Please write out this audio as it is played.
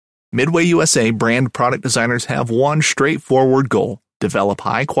Midway USA brand product designers have one straightforward goal: develop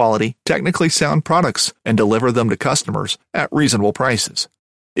high-quality, technically sound products and deliver them to customers at reasonable prices.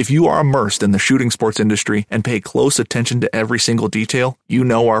 If you are immersed in the shooting sports industry and pay close attention to every single detail, you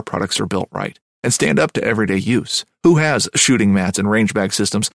know our products are built right and stand up to everyday use. Who has shooting mats and range bag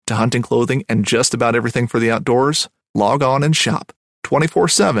systems to hunting clothing and just about everything for the outdoors? Log on and shop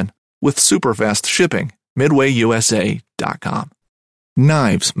 24/7 with super fast shipping. MidwayUSA.com.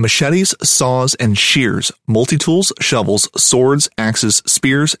 Knives, machetes, saws, and shears, multi-tools, shovels, swords, axes,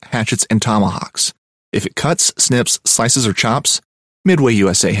 spears, hatchets, and tomahawks. If it cuts, snips, slices, or chops, Midway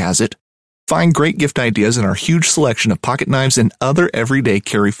USA has it. Find great gift ideas in our huge selection of pocket knives and other everyday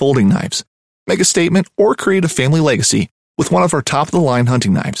carry folding knives. Make a statement or create a family legacy with one of our top-of-the-line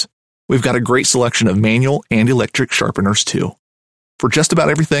hunting knives. We've got a great selection of manual and electric sharpeners, too. For just about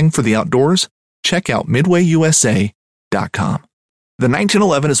everything for the outdoors, check out MidwayUSA.com. The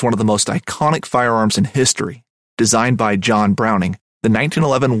 1911 is one of the most iconic firearms in history. Designed by John Browning, the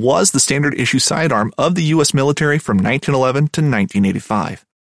 1911 was the standard issue sidearm of the U.S. military from 1911 to 1985.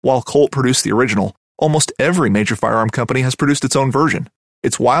 While Colt produced the original, almost every major firearm company has produced its own version.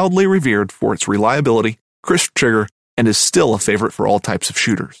 It's wildly revered for its reliability, crisp trigger, and is still a favorite for all types of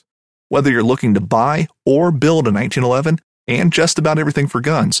shooters. Whether you're looking to buy or build a 1911 and just about everything for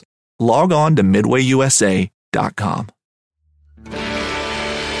guns, log on to MidwayUSA.com.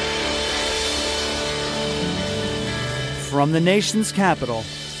 From the nation's capital,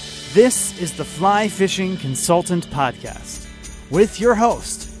 this is the Fly Fishing Consultant Podcast with your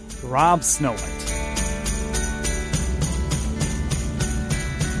host, Rob Snowhite.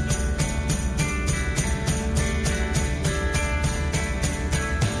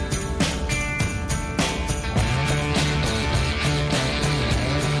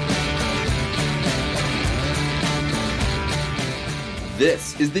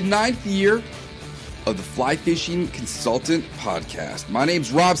 This is the 9th year of the Fly Fishing Consultant Podcast. My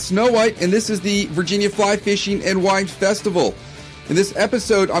name's Rob Snowhite, and this is the Virginia Fly Fishing and Wine Festival. In this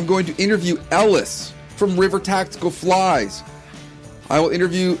episode, I'm going to interview Ellis from River Tactical Flies. I will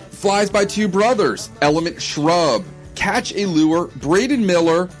interview flies by two brothers, Element Shrub, Catch a Lure, Braden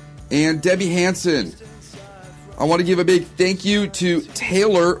Miller, and Debbie Hansen. I want to give a big thank you to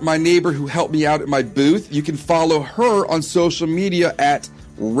Taylor, my neighbor who helped me out at my booth. You can follow her on social media at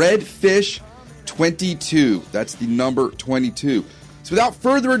Redfish22. That's the number 22. So without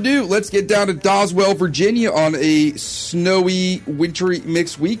further ado, let's get down to Doswell, Virginia on a snowy, wintry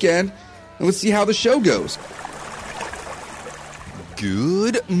mixed weekend, and let's see how the show goes.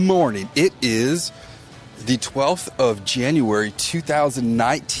 Good morning. It is the 12th of January,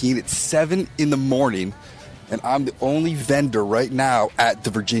 2019. It's 7 in the morning, and I'm the only vendor right now at the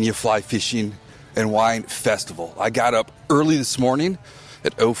Virginia Fly Fishing and Wine Festival. I got up early this morning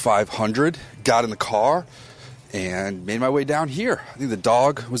at 0500, got in the car, and made my way down here. I think the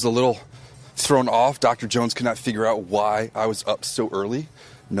dog was a little thrown off. Dr. Jones could not figure out why I was up so early,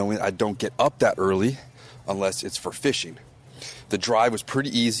 knowing I don't get up that early unless it's for fishing. The drive was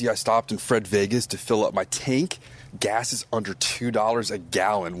pretty easy. I stopped in Fred Vegas to fill up my tank. Gas is under $2 a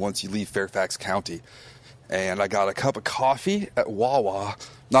gallon once you leave Fairfax County. And I got a cup of coffee at Wawa.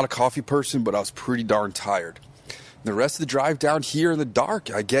 Not a coffee person, but I was pretty darn tired. The rest of the drive down here in the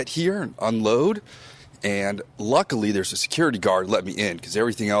dark, I get here and unload, and luckily there's a security guard let me in because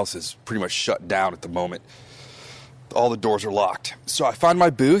everything else is pretty much shut down at the moment. All the doors are locked. So I find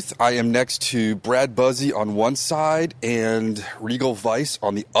my booth. I am next to Brad Buzzy on one side and Regal Vice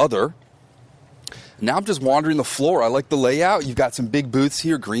on the other. Now I'm just wandering the floor. I like the layout. You've got some big booths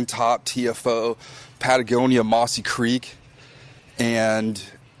here, Green Top, TFO, Patagonia, Mossy Creek, and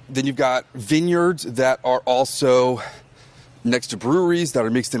then you've got vineyards that are also next to breweries that are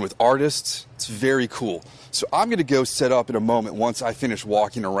mixed in with artists. It's very cool. So I'm going to go set up in a moment once I finish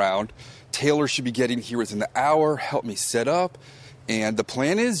walking around. Taylor should be getting here within the hour, help me set up. And the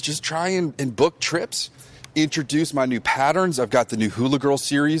plan is just try and book trips, introduce my new patterns. I've got the new Hula Girl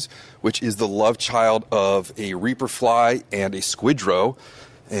series, which is the love child of a Reaper fly and a Squidrow.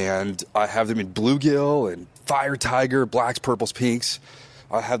 And I have them in bluegill and fire tiger, blacks, purples, pinks.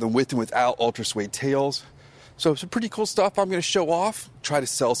 I have them with and without ultra suede tails. So some pretty cool stuff I'm going to show off. Try to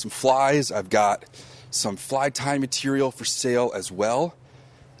sell some flies. I've got some fly tying material for sale as well.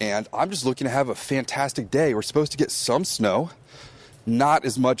 And I'm just looking to have a fantastic day. We're supposed to get some snow. Not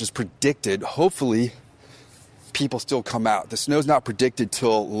as much as predicted. Hopefully, people still come out. The snow's not predicted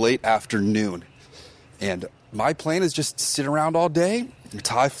till late afternoon. And my plan is just to sit around all day,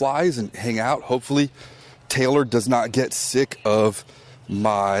 tie flies, and hang out. Hopefully, Taylor does not get sick of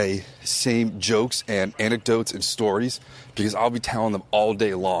my same jokes and anecdotes and stories because I'll be telling them all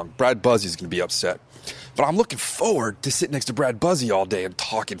day long. Brad Buzzy's going to be upset. But I'm looking forward to sitting next to Brad Buzzy all day and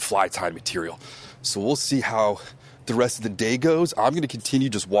talking fly tying material. So we'll see how the rest of the day goes. I'm going to continue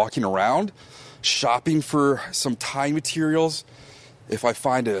just walking around, shopping for some tying materials. If I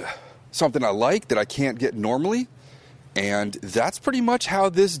find something I like that I can't get normally. And that's pretty much how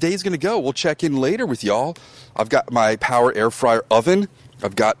this day's going to go. We'll check in later with y'all. I've got my Power Air Fryer oven.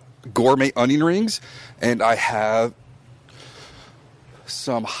 I've got gourmet onion rings. And I have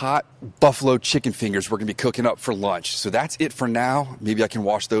some hot buffalo chicken fingers we're going to be cooking up for lunch. So that's it for now. Maybe I can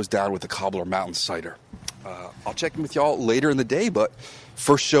wash those down with a Cobbler Mountain Cider. I'll check in with y'all later in the day, but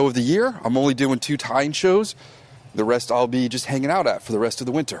first show of the year, I'm only doing 2 tying shows. The rest I'll be just hanging out at for the rest of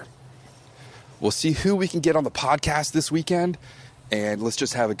the winter. We'll see who we can get on the podcast this weekend, and let's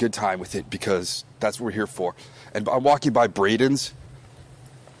just have a good time with it because that's what we're here for. And I'm walking by Braden's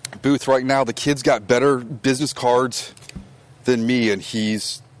booth right now. The kid's got better business cards than me, and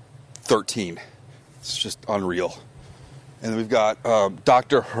he's 13. It's just unreal. And then we've got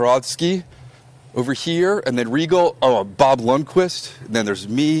Dr. Hrodsky over here, and then Regal, Bob Lundquist, and then there's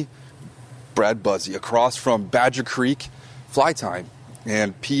me, Brad Buzzy, across from Badger Creek Fly Time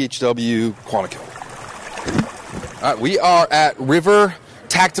and PHW Quantico. All right, we are at River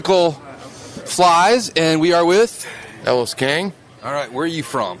Tactical Flies, and we are with Ellis King. All right, where are you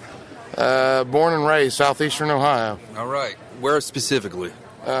from? Born and raised southeastern Ohio. All right, where specifically?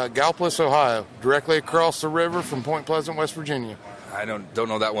 Gallipolis, Ohio, directly across the river from Point Pleasant, West Virginia. I don't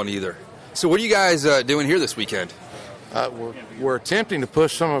know that one either. So what are you guys doing here this weekend? We're attempting to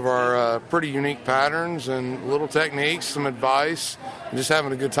push some of our pretty unique patterns and little techniques, some advice, and just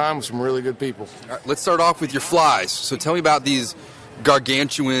having a good time with some really good people. All right, let's start off with your flies. So tell me about these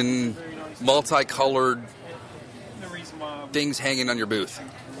gargantuan, multicolored things hanging on your booth.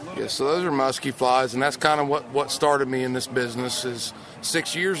 Yeah, so those are musky flies, and that's kind of what started me in this business. Is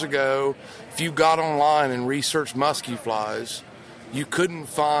 6 years ago, if you got online and researched musky flies, you couldn't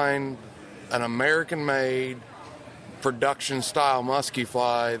find an American-made production-style musky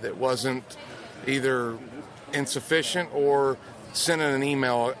fly that wasn't either insufficient or sending an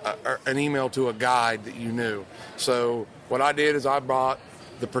email to a guide that you knew. So what I did is I bought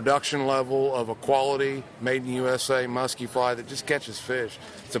the production level of a quality made in USA musky fly that just catches fish.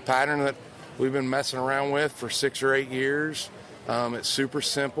 It's a pattern that we've been messing around with for 6 or 8 years. It's super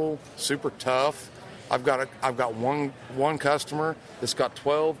simple, super tough. I've got one customer that's got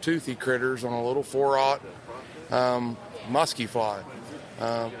 12 toothy critters on a little 4/0 musky fly,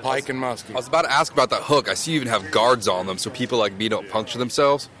 pike and musky. I was about to ask about that hook. I see you even have guards on them so people like me don't puncture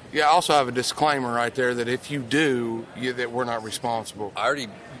themselves. Yeah, I also have a disclaimer right there that if you do, that we're not responsible.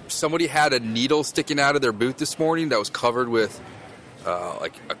 Somebody had a needle sticking out of their boot this morning that was covered with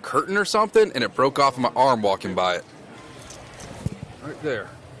like a curtain or something, and it broke off of my arm walking by it. Right there.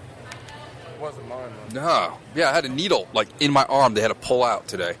 It wasn't mine, though. No. Yeah, I had a needle like in my arm they had to pull out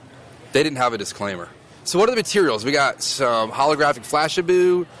today. They didn't have a disclaimer. So what are the materials? We got some holographic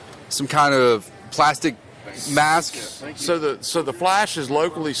Flashabou, some kind of plastic mask. So the Flash is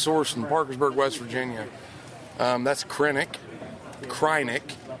locally sourced in Parkersburg, West Virginia. That's Kreinick,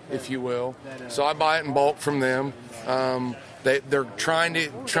 if you will. So I buy it in bulk from them. They're trying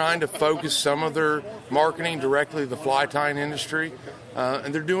to focus some of their marketing directly to the fly tying industry,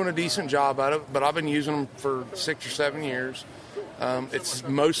 and they're doing a decent job at it. But I've been using them for 6 or 7 years. It's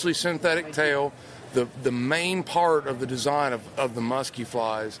mostly synthetic tail. The main part of the design of the musky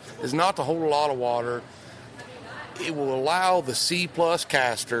flies is not to hold a lot of water. It will allow the C+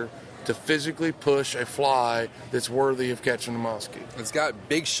 caster to physically push a fly that's worthy of catching a muskie. It's got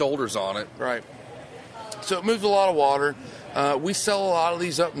big shoulders on it. Right. So it moves a lot of water. We sell a lot of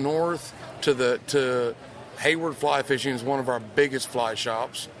these up north to Hayward Fly Fishing is one of our biggest fly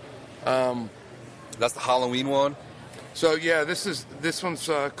shops. That's the Halloween one? So yeah, this one's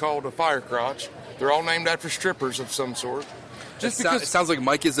called a fire crotch. They're all named after strippers of some sort. It sounds like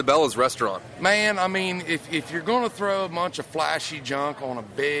Mike Isabella's restaurant. Man, I mean, if you're going to throw a bunch of flashy junk on a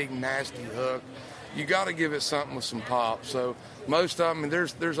big, nasty hook, you got to give it something with some pop. So most of them,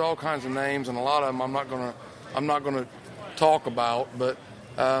 there's all kinds of names, and a lot of them I'm not gonna talk about, but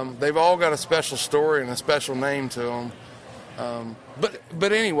they've all got a special story and a special name to them.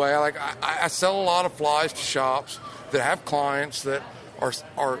 But anyway, I sell a lot of flies to shops that have clients that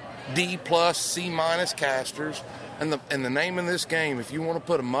are D+, C- casters. And the name in this game, if you want to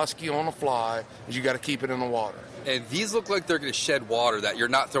put a muskie on a fly, is you got to keep it in the water. And these look like they're going to shed water, that you're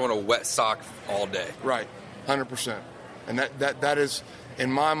not throwing a wet sock all day. Right, 100%. And that is,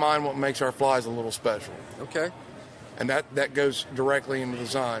 in my mind, what makes our flies a little special. Okay. And that goes directly into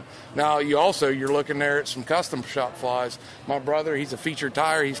design. Now, you're looking there at some custom shop flies. My brother, he's a featured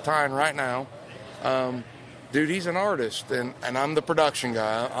tire. He's tying right now. Dude, he's an artist, and I'm the production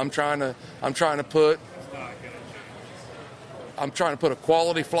guy. I'm trying to put a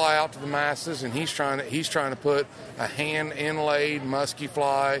quality fly out to the masses, and he's trying to put a hand inlaid musky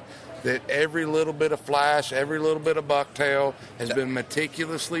fly that every little bit of flash, every little bit of bucktail has been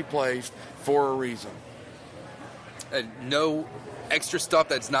meticulously placed for a reason. And no extra stuff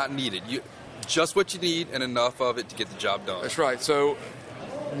that's not needed. Just what you need and enough of it to get the job done. That's right. So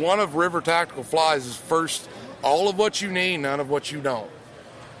one of River Tactical Flies is first all of what you need, none of what you don't.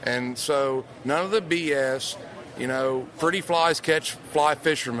 And so none of the BS. Pretty flies catch fly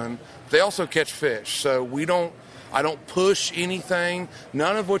fishermen. They also catch fish. So I don't push anything.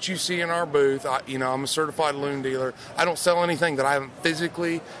 None of what you see in our booth. I'm a certified loon dealer. I don't sell anything that I haven't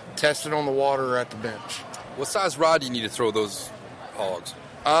physically tested on the water or at the bench. What size rod do you need to throw those hogs?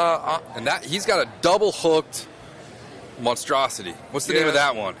 And he's got a double hooked monstrosity. What's the name of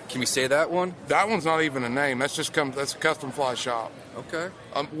that one? Can we say that one? That one's not even a name. That's a custom fly shop. Okay.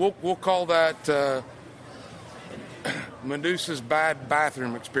 We'll call that Medusa's bad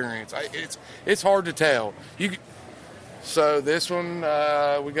bathroom experience. It's hard to tell. So this one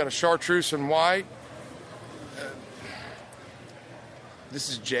we got a chartreuse and white. This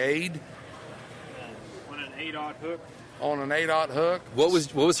is Jade. On an 8/0 hook. What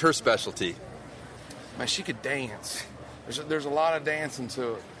was her specialty? Man, she could dance. There's a lot of dancing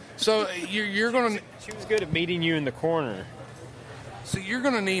to it. So you're gonna. She was good at meeting you in the corner. So you're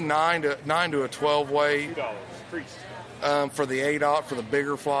gonna need 9 to a 12 weight for the 8/0 for the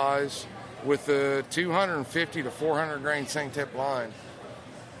bigger flies with the 250 to 400 grain sink tip line.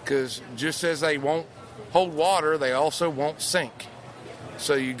 Because just as they won't hold water, they also won't sink.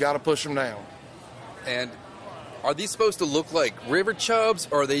 So you got to push them down. And are these supposed to look like river chubs,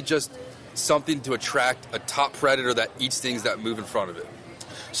 or are they just something to attract a top predator that eats things that move in front of it?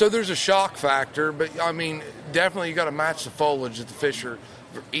 So there's a shock factor, but definitely you got to match the foliage that the fish are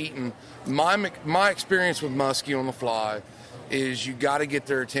eating. My experience with muskie on the fly is you got to get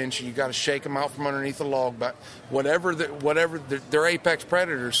their attention. You got to shake them out from underneath the log, but they're apex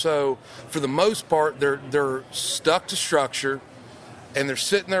predators. So for the most part, they're stuck to structure. And they're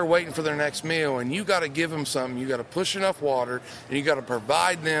sitting there waiting for their next meal, and you got to give them something. You got to push enough water, and you got to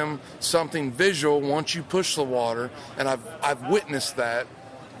provide them something visual once you push the water. And I've witnessed that.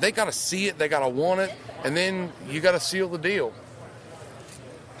 They got to see it, they got to want it, and then you got to seal the deal.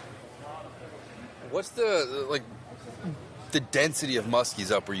 What's the density of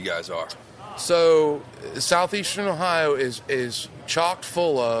muskies up where you guys are? So southeastern Ohio is chock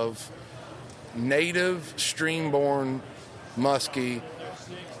full of native stream-born muskie.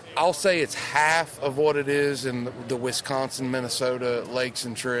 I'll say it's half of what it is in the Wisconsin, Minnesota lakes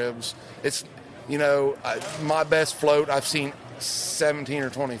and tribs. It's, my best float, I've seen 17 or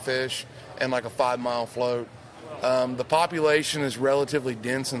 20 fish and like a 5-mile float. The population is relatively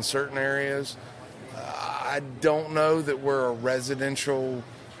dense in certain areas. I don't know that we're a residential,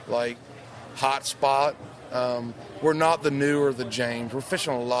 hot spot. We're not the New or the James. We're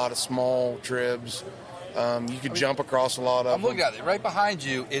fishing a lot of small tribs. You could jump across a lot of them. I'm looking at it. Right behind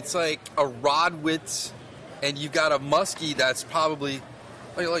you, it's like a rod width, and you've got a muskie that's probably,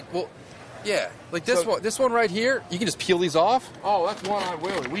 this one right here, you can just peel these off. Oh, that's One-Eyed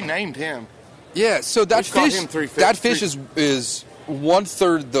Willie. We named him. Yeah, so that fish is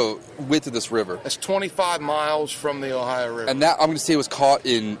 1/3 the width of this river. That's 25 miles from the Ohio River. And that, I'm going to say, was caught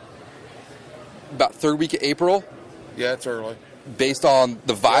in about third week of April. Yeah, it's early. Based on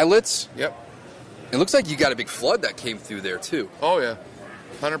the violets. Yep. It looks like you got a big flood that came through there too. Oh yeah,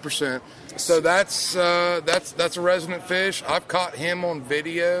 100%. So that's a resident fish. I've caught him on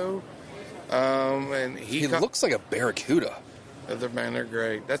video, and he looks like a barracuda. They're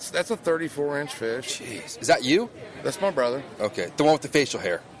great. That's a 34-inch fish. Jeez, is that you? That's my brother. Okay, the one with the facial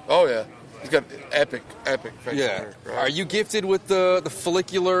hair. Oh yeah, he's got epic facial hair. Right? Are you gifted with the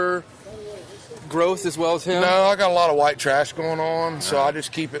follicular growth as well as him? No, I got a lot of white trash going on, so I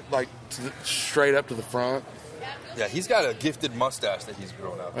just keep it straight up to the front. Yeah, he's got a gifted mustache that he's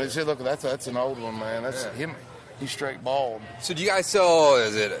grown up. See, look, that's an old one, man. That's him. He's straight bald. So do you guys sell,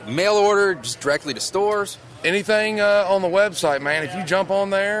 is it mail order, just directly to stores? Anything on the website, man. If you jump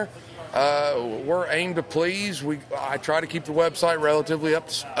on there, we're aimed to please. I try to keep the website relatively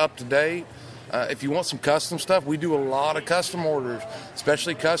up to date. If you want some custom stuff, we do a lot of custom orders,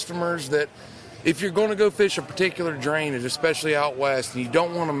 especially customers that, if you're going to go fish a particular drainage, especially out west, and you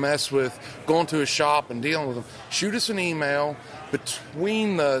don't want to mess with going to a shop and dealing with them, shoot us an email.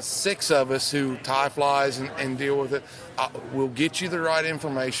 between the 6 of us who tie flies and deal with it, we'll get you the right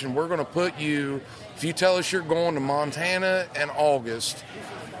information. We're going to put you, if you tell us you're going to Montana in August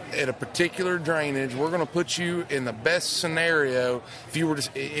at a particular drainage, we're going to put you in the best scenario. If you were to,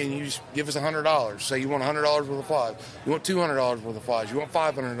 and you just give us $100, say you want $100 worth of flies, you want $200 worth of flies, you want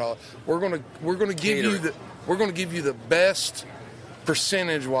 $500. We're going to give you the best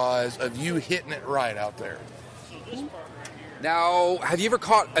percentage wise of you hitting it right out there. Now, have you ever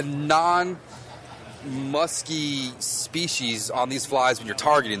caught a non-musky species on these flies when you're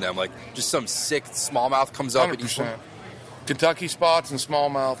targeting them? Like just some sick smallmouth comes up 100%. at each one? Kentucky spots and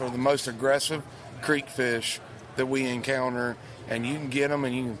smallmouth are the most aggressive creek fish that we encounter, and you can get them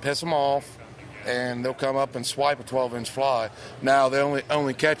and you can piss them off, and they'll come up and swipe a 12-inch fly. Now, the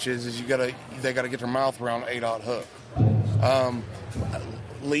only catch is they got to get their mouth around an 8/0 hook.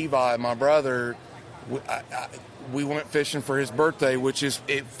 Levi, my brother, we went fishing for his birthday,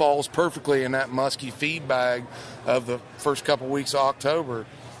 it falls perfectly in that musky feed bag of the first couple weeks of October,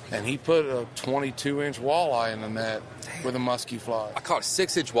 and he put a 22-inch walleye in the net with a musky fly. I caught a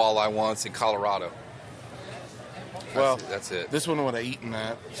 6-inch walleye once in Colorado. That's it. This one would have eaten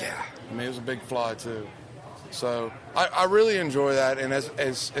that. Yeah. I mean, it was a big fly too. So I really enjoy that, and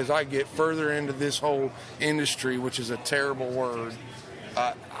as I get further into this whole industry, which is a terrible word,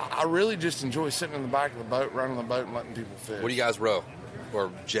 I really just enjoy sitting in the back of the boat, running the boat, and letting people fish. What do you guys row?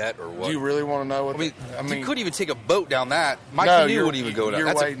 Or jet or what? Do you really want to know what? I mean, you couldn't even take a boat down that. My canoe wouldn't even go down.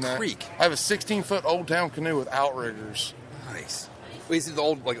 That's a creek. I have a 16-foot Old Town canoe with outriggers. Nice. Wait, is it the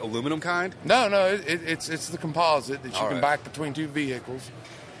old aluminum kind? No, it's the composite that you can back between 2 vehicles,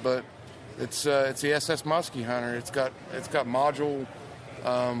 but it's the SS Muskie Hunter. It's got module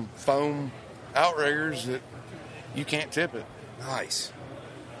foam outriggers that you can't tip it. Nice.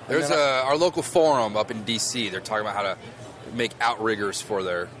 There's our local forum up in D.C. They're talking about how to make outriggers for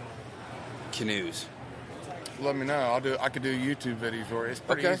their canoes. Let me know. I could do a YouTube video for you. It's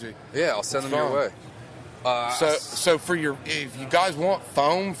pretty easy. Yeah, I'll send them your way. So if you guys want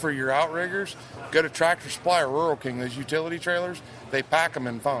foam for your outriggers, go to Tractor Supply or Rural King. Those utility trailers, they pack them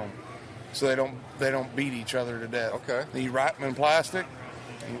in foam, so they don't beat each other to death. Okay. Then you wrap them in plastic,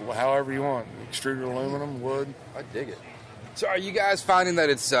 however you want, extruded aluminum, wood. I dig it. So are you guys finding that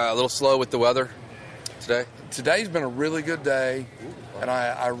it's a little slow with the weather today? Today's been a really good day, and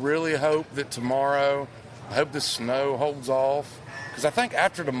I really hope that tomorrow, I hope the snow holds off, because I think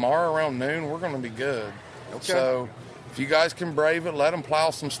after tomorrow around noon, we're going to be good. Okay. So if you guys can brave it, let them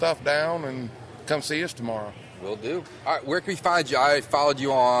plow some stuff down and come see us tomorrow. Will do. All right, where can we find you? I followed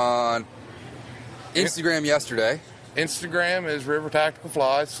you on Instagram yesterday. Instagram is River Tactical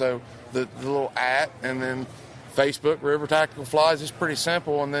Flies, so the little @ and then Facebook, River Tactical Flies, is pretty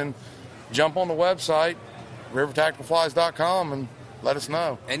simple. And then jump on the website, rivertacticalflies.com, and let us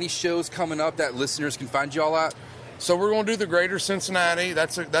know. Any shows coming up that listeners can find you all at? So we're going to do the Greater Cincinnati.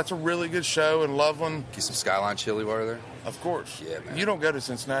 That's a really good show in Loveland. Get some Skyline chili while you're there? Of course. Yeah, man. You don't go to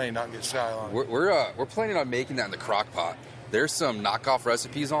Cincinnati and not get Skyline. We're planning on making that in the crock pot. There's some knockoff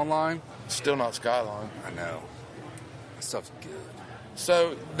recipes online. Still not Skyline. I know. That stuff's good.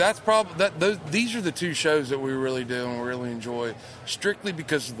 So that's probably these are the 2 shows that we really do and really enjoy, strictly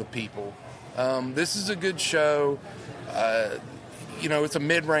because of the people. This is a good show. It's a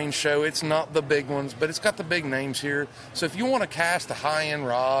mid-range show. It's not the big ones, but it's got the big names here. So if you want to cast a high-end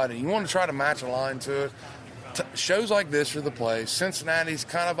rod and you want to try to match a line to it, shows like this are the place. Cincinnati's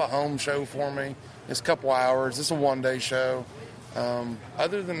kind of a home show for me. It's a couple hours. It's a one-day show.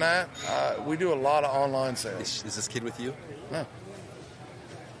 Other than that, we do a lot of online sales. Is this kid with you? No.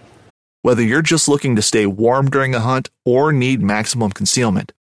 Whether you're just looking to stay warm during a hunt or need maximum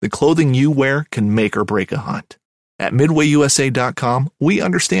concealment, the clothing you wear can make or break a hunt. At MidwayUSA.com, we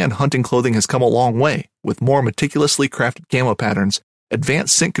understand hunting clothing has come a long way, with more meticulously crafted camo patterns,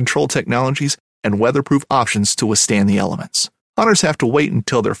 advanced scent control technologies, and weatherproof options to withstand the elements. Hunters have to wait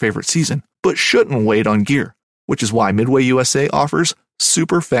until their favorite season, but shouldn't wait on gear, which is why Midway USA offers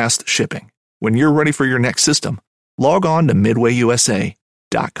super fast shipping. When you're ready for your next system, log on to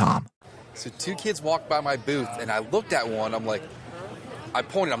MidwayUSA.com. So 2 kids walked by my booth, and I looked at one. I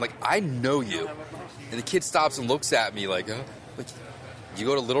pointed. I'm like, I know you. And the kid stops and looks at me like, you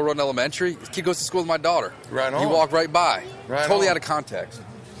go to Little Run Elementary? This kid goes to school with my daughter. Right on. You walk right by. Right totally on. Out of context.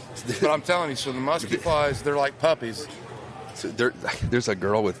 But I'm telling you, so the musky flies, they're like puppies. So there's a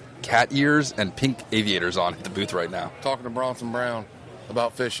girl with cat ears and pink aviators on at the booth right now. Talking to Bronson Brown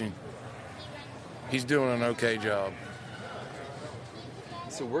about fishing. He's doing an okay job.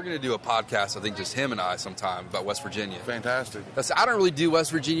 So we're going to do a podcast, I think just him and I sometime, about West Virginia. Fantastic. I don't really do West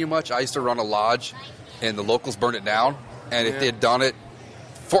Virginia much. I used to run a lodge, and the locals burned it down. And if they had done it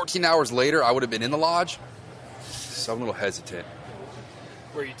 14 hours later, I would have been in the lodge. So I'm a little hesitant.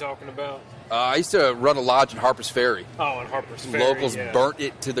 What are you talking about? I used to run a lodge in Harper's Ferry. Oh, in Harper's Ferry. Locals burnt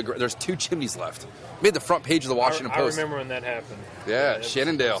it to the ground. There's 2 chimneys left. Made the front page of the Washington Post. I remember when that happened. Yeah,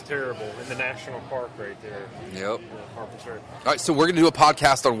 Shenandoah. It's terrible. In the national park right there. Yep. Harper's Ferry. All right, so we're going to do a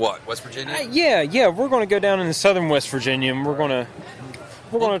podcast on what? West Virginia? Yeah. We're going to go down into southern West Virginia, and we're going to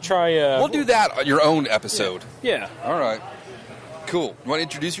try... we'll do that on your own episode. Yeah. All right. Cool. You want to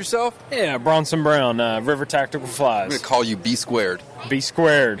introduce yourself? Yeah, Bronson Brown, River Tactical Flies. I'm going to call you B Squared. B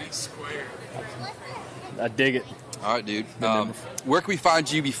Squared. I dig it. All right, dude. Where can we find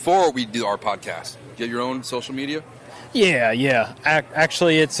you before we do our podcast? Do you have your own social media? Yeah.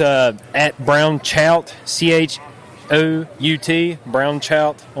 Actually, it's at Brown Chout, CHOUT, Brown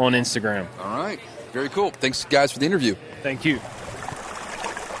Chout on Instagram. All right. Very cool. Thanks, guys, for the interview. Thank you.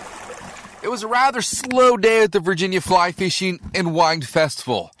 It was a rather slow day at the Virginia Fly Fishing and Wine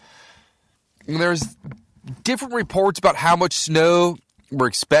Festival. There's different reports about how much snow were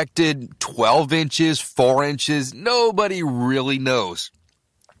expected, 12 inches, 4 inches. Nobody really knows.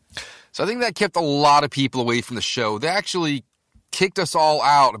 So I think that kept a lot of people away from the show. They actually kicked us all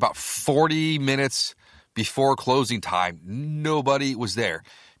out about 40 minutes before closing time. Nobody was there.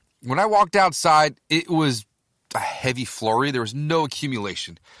 When I walked outside, it was a heavy flurry. There was no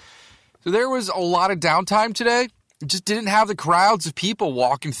accumulation. So there was a lot of downtime today. It just didn't have the crowds of people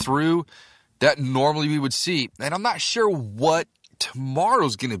walking through that normally we would see. And I'm not sure what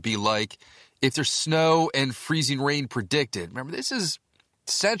tomorrow's going to be like if there's snow and freezing rain predicted. Remember, this is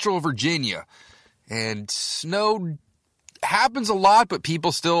central Virginia, and snow happens a lot, but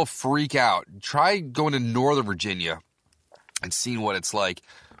people still freak out. Try going to northern Virginia and seeing what it's like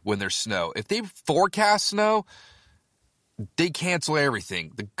when there's snow. If they forecast snow, they cancel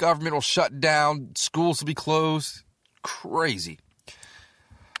everything. The government will shut down. Schools will be closed. Crazy.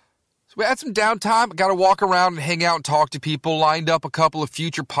 So we had some downtime. I got to walk around and hang out and talk to people. Lined up a couple of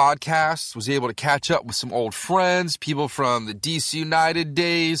future podcasts. Was able to catch up with some old friends. People from the DC United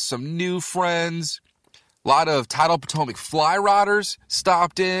days. Some new friends. A lot of Tidal Potomac fly rodders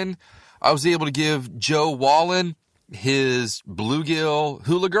stopped in. I was able to give Joe Wallen his bluegill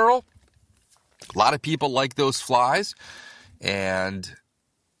hula girl. A lot of people like those flies. And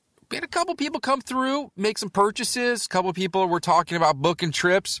we had a couple people come through, make some purchases. A couple people were talking about booking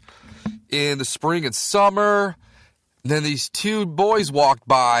trips in the spring and summer. And then these 2 boys walked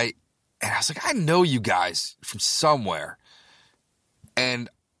by, and I was like, I know you guys from somewhere. And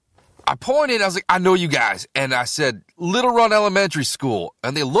I pointed, I was like, I know you guys. And I said, Little Run Elementary School.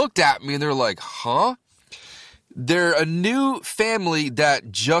 And they looked at me, and they're like, huh? They're a new family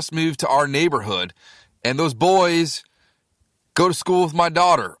that just moved to our neighborhood. And those boys go to school with my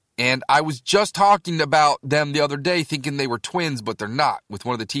daughter. And I was just talking about them the other day thinking they were twins, but they're not, with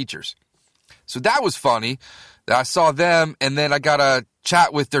one of the teachers. So that was funny that I saw them, and then I got to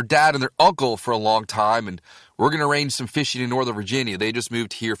chat with their dad and their uncle for a long time, and we're going to arrange some fishing in Northern Virginia. They just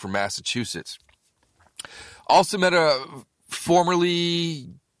moved here from Massachusetts. Also met a formerly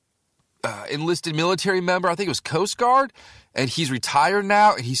enlisted military member, I think it was Coast Guard, and he's retired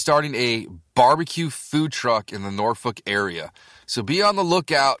now, and he's starting a barbecue food truck in the Norfolk area. So be on the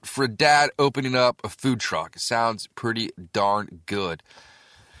lookout for Dad opening up a food truck. It sounds pretty darn good.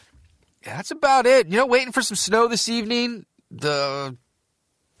 Yeah, that's about it. Waiting for some snow this evening. The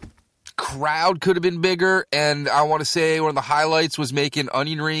crowd could have been bigger, and I want to say one of the highlights was making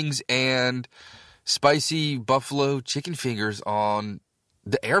onion rings and spicy buffalo chicken fingers on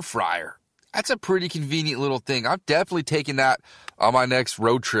the air fryer. That's a pretty convenient little thing. I'm definitely taking that on my next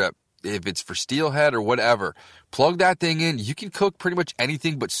road trip. If it's for steelhead or whatever, plug that thing in. You can cook pretty much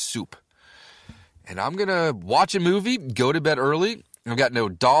anything but soup. And I'm going to watch a movie, go to bed early. I've got no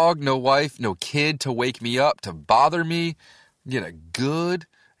dog, no wife, no kid to wake me up, to bother me. Get a good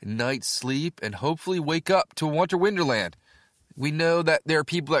night's sleep and hopefully wake up to a winter wonderland. We know that there are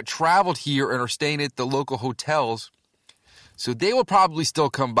people that traveled here and are staying at the local hotels, so they will probably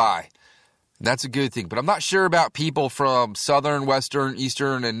still come by. That's a good thing. But I'm not sure about people from southern, western,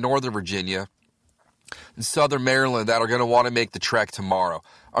 eastern, and northern Virginia and southern Maryland that are going to want to make the trek tomorrow.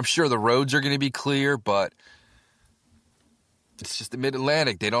 I'm sure the roads are going to be clear, but it's just the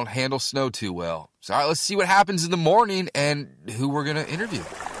mid-Atlantic. They don't handle snow too well. So, all right, let's see what happens in the morning and who we're going to interview.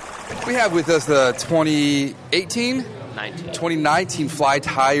 We have with us the 2019 Fly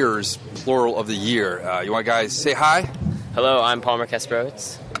Tyers, plural of the year. You want guys say hi? Hello, I'm Palmer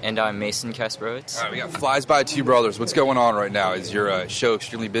Kasprowitz. And I'm Mason Kasprowitz. All right, we got Flies by Two Brothers. What's going on right now? Is your show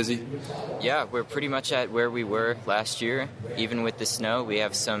extremely busy? Yeah, we're pretty much at where we were last year. Even with the snow, we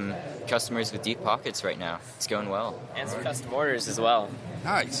have some customers with deep pockets right now. It's going well. And some custom orders as well.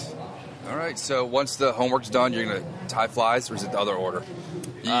 Nice. All right, so once the homework's done, you're going to tie flies, or is it the other order?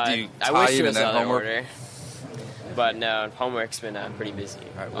 I wish it was the other order. But no, homework's been pretty busy.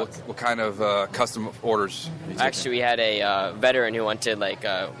 All right, what kind of custom orders are you taking? Actually, we had a veteran who wanted,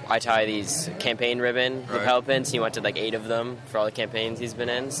 I tie these campaign ribbon lapel pins. He wanted, 8 of them for all the campaigns he's been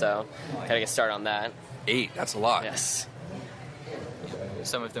in, so got to get started on that. 8? That's a lot. Yes.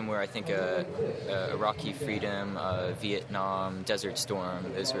 Some of them were, I think, Iraqi Freedom, Vietnam, Desert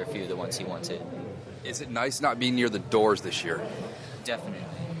Storm. Those were a few of the ones he wanted. Is it nice not being near the doors this year? Definitely.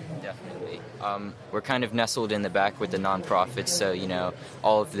 We're kind of nestled in the back with the nonprofits, so,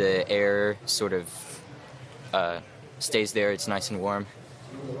 all of the air sort of stays there. It's nice and warm.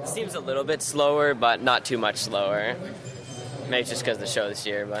 It seems a little bit slower, but not too much slower. Maybe just because of the show this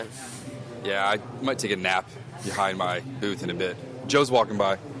year, but... Yeah, I might take a nap behind my booth in a bit. Joe's walking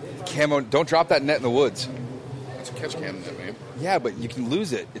by. Camo, don't drop that net in the woods. It's a catch cam net, man. Yeah, but you can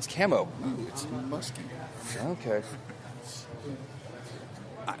lose it. It's camo. Ooh, it's musky. Okay.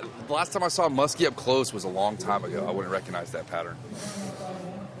 The last time I saw muskie up close was a long time ago. I wouldn't recognize that pattern.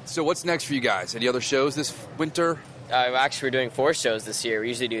 So what's next for you guys? Any other shows this winter? Actually, we're doing 4 shows this year. We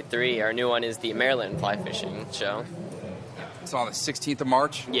usually do 3. Our new one is the Maryland Fly Fishing Show. It's on the 16th of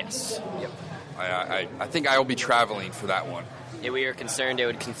March? Yes. Yep. I think I will be traveling for that one. Yeah, we were concerned it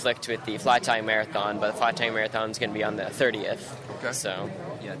would conflict with the Fly Tying Marathon, but the Fly Tying Marathon is going to be on the 30th. Okay. So.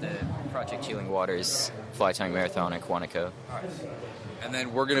 Yeah, the Project Healing Waters Fly Tying Marathon at Quantico. Nice. And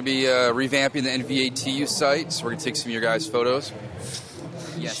then we're going to be revamping the NVATU site, so we're going to take some of your guys' photos.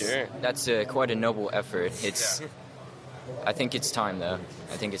 Yes, sure. That's quite a noble effort. I think it's time, though.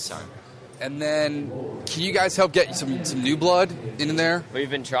 I think it's time. And then, can you guys help get some new blood in there? We've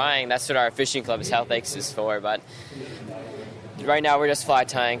been trying. That's what our fishing club, South Lakes, is for. But right now we're just fly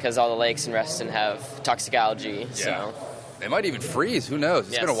tying because all the lakes in Reston have toxic algae. Yeah. So. They might even freeze. Who knows?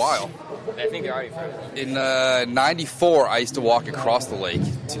 It's been a while. I think they're already frozen. In 94, I used to walk across the lake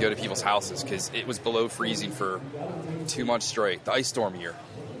to go to people's houses because it was below freezing for 2 months straight. The ice storm year.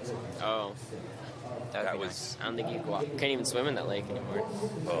 Oh. That was. Nice. I don't think you can't even swim in that lake anymore.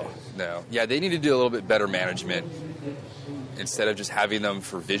 Oh, no. Yeah, they need to do a little bit better management. Instead of just having them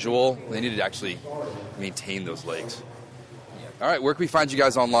for visual, they need to actually maintain those lakes. All right, where can we find you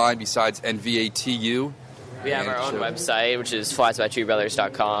guys online besides NVATU? We have our own website, which is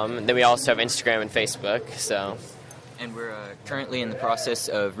fliesbytwobrothers.com. And then we also have Instagram and Facebook. So. And we're currently in the process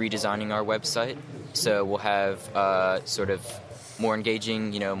of redesigning our website. So we'll have sort of more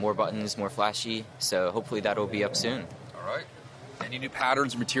engaging, more buttons, more flashy. So hopefully that'll be up soon. All right. Any new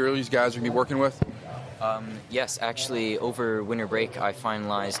patterns or materials you guys are going to be working with? Yes, actually, over winter break, I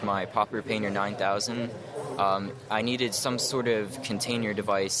finalized my Popper Painter 9000. I needed some sort of container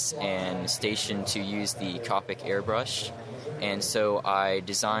device and station to use the Copic airbrush. And so I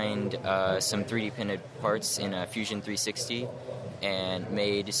designed some 3D printed parts in a Fusion 360 and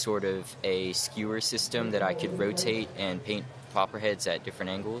made sort of a skewer system that I could rotate and paint popper heads at different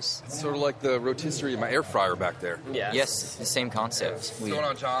angles. It's sort of like the rotisserie in my air fryer back there. Yes, the same concept. What's going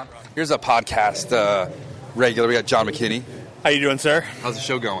on, John? Here's a podcast regular. We got John McKinney. How you doing, sir? How's the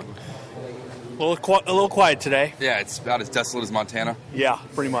show going? A little quiet today. Yeah, it's about as desolate as Montana. Yeah,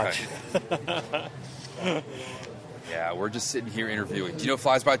 pretty much. Okay. Yeah, we're just sitting here interviewing. Do you know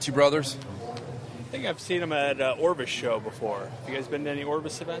Flies by Two Brothers? I think I've seen them at Orbis show before. Have you guys been to any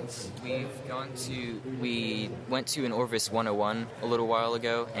Orbis events? We went to an Orvis 101 a little while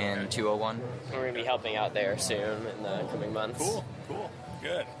ago and 201. We're going to be helping out there soon in the coming months. Cool.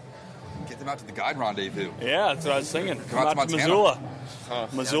 Good. Get them out to the guide rendezvous. Yeah, that's what I was thinking. Come out to Missoula. Oh,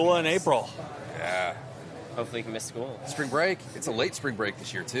 Missoula in April. Yeah. Hopefully you can miss school. Spring break. It's a late spring break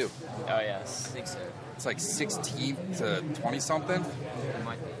this year, too. Oh, yes. I think so. It's like 16th to 20-something. It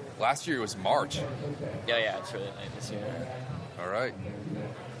might be. Last year it was March. Yeah, it's really late this year. All right.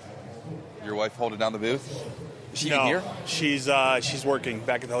 Your wife holding down the booth? Is she No, in here? she's working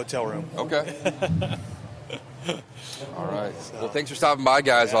back at the hotel room. Okay. All right. Well, thanks for stopping by,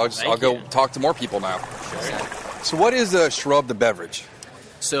 guys. I'll go talk to more people now. So what is a shrub the beverage?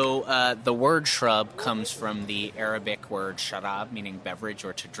 So the word shrub comes from the Arabic word sharab, meaning beverage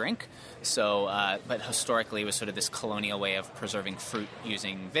or to drink. So, but historically it was sort of this colonial way of preserving fruit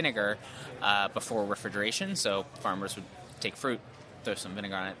using vinegar before refrigeration. So farmers would take fruit, throw some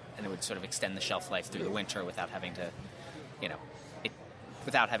vinegar on it, and it would sort of extend the shelf life through the winter without having to,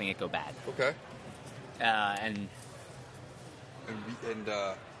 without having it go bad. Okay. And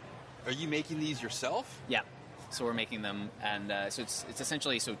Are you making these yourself? Yeah. So we're making them, and so it's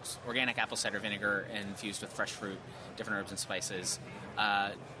essentially it's organic apple cider vinegar infused with fresh fruit, different herbs and spices.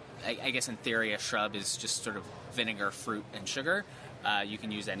 I guess in theory, a shrub is just sort of vinegar, fruit, and sugar. You can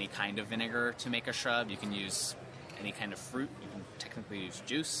use any kind of vinegar to make a shrub. You can use any kind of fruit. You can technically use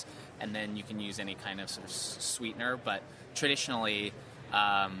juice, and then you can use any kind of sort of sweetener. But traditionally,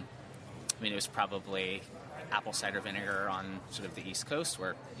 it was probably apple cider vinegar on sort of the East Coast,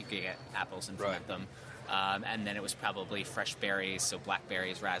 where you could get apples and ferment them. And then it was probably fresh berries, so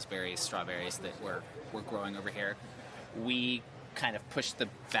blackberries, raspberries, strawberries that we're growing over here. We kind of pushed the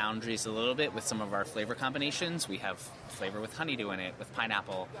boundaries a little bit with some of our flavor combinations. We have flavor with honeydew in it, with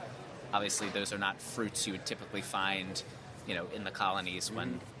pineapple. Obviously, those are not fruits you would typically find, in the colonies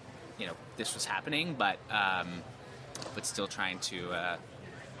when, this was happening, but still trying to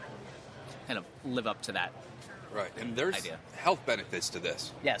kind of live up to that. Right, and there's idea. Health benefits to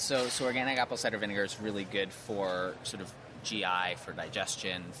this. Yeah, so organic apple cider vinegar is really good for sort of GI, for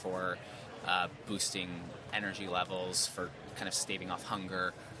digestion, for boosting energy levels, for kind of staving off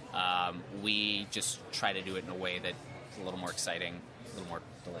hunger. We just try to do it in a way that's a little more exciting, a little more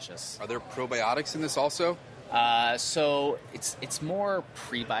delicious. Are there probiotics in this also? So it's more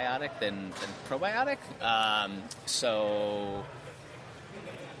prebiotic than probiotic.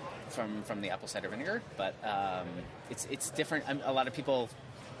 From the apple cider vinegar, but it's different. A lot of people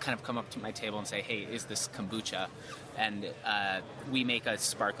kind of come up to my table and say, "Hey, is this kombucha?" And we make a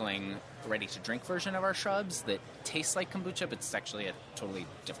sparkling, ready-to-drink version of our shrubs that tastes like kombucha, but it's actually a totally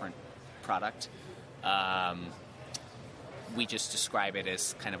different product. We just describe it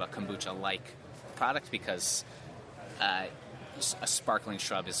as kind of a kombucha-like product because a sparkling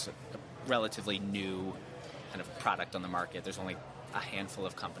shrub is a relatively new kind of product on the market. There's only a handful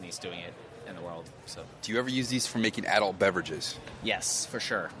of companies doing it in the world. So, do you ever use these for making adult beverages? Yes, for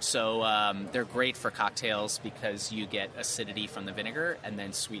sure. So they're great for cocktails because you get acidity from the vinegar and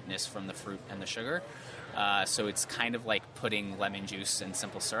then sweetness from the fruit and the sugar. So it's kind of like putting lemon juice and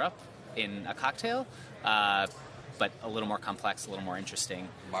simple syrup in a cocktail, but a little more complex, a little more interesting.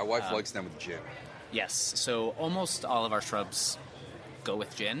 My wife likes them with gin. Yes. So almost all of our shrubs go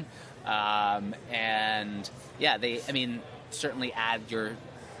with gin. And yeah, certainly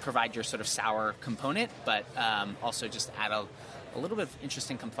provide your sort of sour component, but also just add a little bit of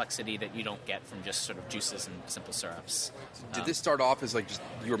interesting complexity that you don't get from just sort of juices and simple syrups. Did this start off as like just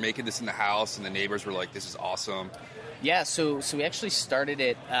you were making this in the house and the neighbors were like, "This is awesome"? Yeah, so we actually started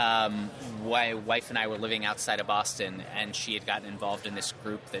it my wife and I were living outside of Boston, and she had gotten involved in this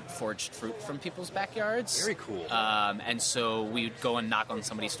group that foraged fruit from people's backyards. Very cool. And so we would go and knock on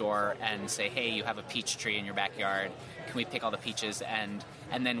somebody's door and say, "Hey, you have a peach tree in your backyard. Can we pick all the peaches?" And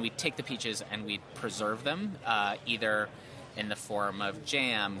then we'd take the peaches and we'd preserve them, either in the form of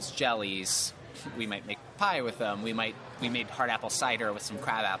jams, jellies. We might make pie with them. We made hard apple cider with some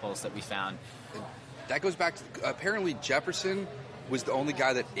crab apples that we found. That goes back to, apparently Jefferson was the only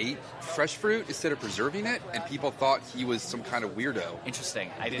guy that ate fresh fruit instead of preserving it, and people thought he was some kind of weirdo.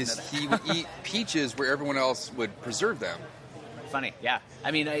 Interesting. I didn't know that. He would eat peaches where everyone else would preserve them. Funny, yeah.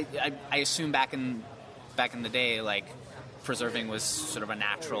 I mean, I assume back in the day, like, preserving was sort of a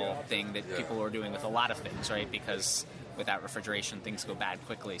natural thing that people were doing with a lot of things, right? Because without refrigeration, things go bad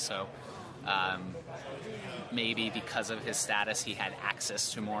quickly. So maybe because of his status, he had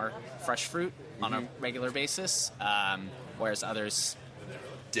access to more fresh fruit on a regular basis, whereas others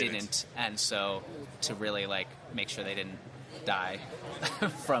didn't. And so to really like make sure they didn't die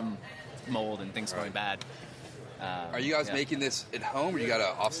from mold and things going bad. Are you guys making this at home, or you got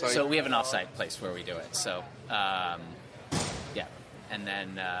an offsite? So we have an offsite place where we do it. So and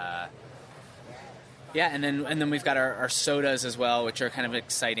then. And then we've got our sodas as well, which are kind of an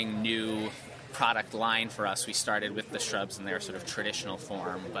exciting new product line for us. We started with the shrubs in their sort of traditional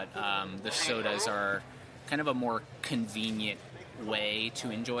form, but the sodas are kind of a more convenient way to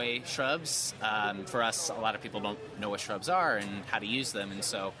enjoy shrubs. For us, a lot of people don't know what shrubs are and how to use them, and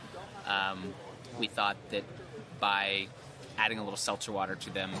so we thought that by adding a little seltzer water to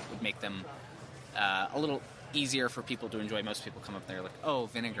them would make them a little easier for people to enjoy. Most people come up there like, "Oh,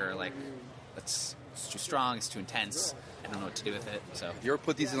 vinegar, like it's too strong, it's too intense. I don't know what to do with it." So, you ever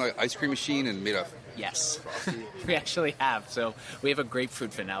put these in like ice cream machine and made a? Yes, we actually have. So we have a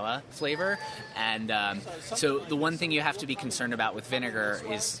grapefruit vanilla flavor, and so the one thing you have to be concerned about with vinegar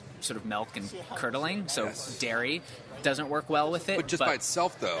is sort of milk and curdling. So dairy doesn't work well with it. But just by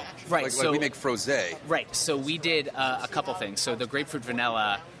itself, though, right? Like so we make frosé. Right. So we did a couple things. So the grapefruit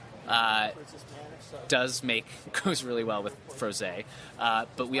vanilla. Goes really well with frosé,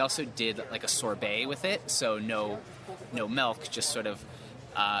 but we also did like a sorbet with it, so no milk, just sort of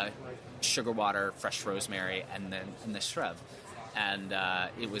sugar water, fresh rosemary, and the shrub. And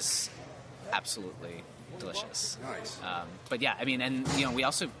it was absolutely delicious. Nice. But yeah, I mean, and we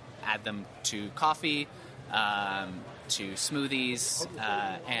also add them to coffee, to smoothies,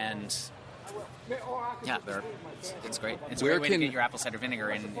 and yeah, it's great. It's a great way to get your apple cider vinegar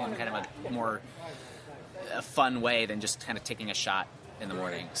in kind of a more fun way than just kind of taking a shot in the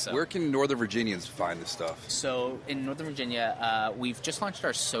morning. So where can Northern Virginians find this stuff? So in Northern Virginia, we've just launched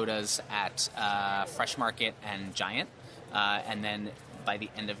our sodas at Fresh Market and Giant, and then by the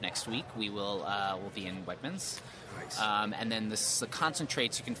end of next week, we'll be in Wegmans. Nice. And then the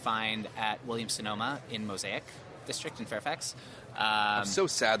concentrates you can find at Williams-Sonoma in Mosaic District in Fairfax. I'm so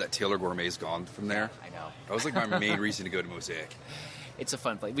sad that Taylor Gourmet's gone from there. I know. That was like my main reason to go to Mosaic. It's a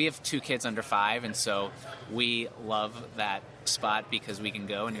fun place. We have 2 kids under 5, and so we love that spot because we can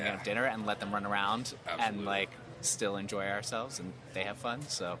go and have dinner and let them run around and still enjoy ourselves, and they have fun.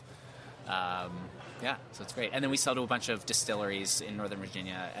 So, so it's great. And then we sell to a bunch of distilleries in Northern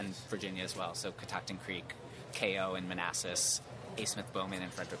Virginia and Virginia as well. So Catoctin Creek, KO in Manassas, A. Smith Bowman in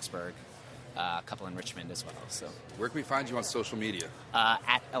Fredericksburg. A couple in Richmond as well. So, where can we find you on social media?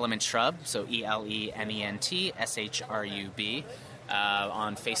 At Element Shrub, so ELEMENT SHRUB,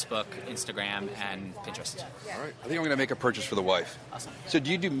 on Facebook, Instagram, and Pinterest. All right. I think I'm going to make a purchase for the wife. Awesome. So, do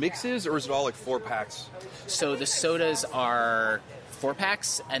you do mixes, or is it all like 4-packs? So the sodas are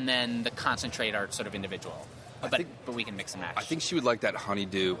 4-packs, and then the concentrate are sort of individual. But we can mix and match. I think she would like that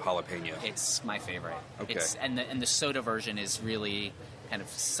honeydew jalapeno. It's my favorite. Okay. And the soda version is really kind of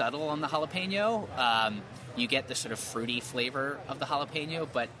subtle on the jalapeno. You get the sort of fruity flavor of the jalapeno,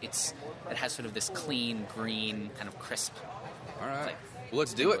 but it has sort of this clean, green, kind of crisp. All right. Well,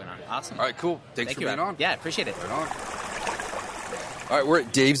 let's do it. Awesome. All right, cool. Thanks for being on. Yeah, appreciate it. Right on. All right, we're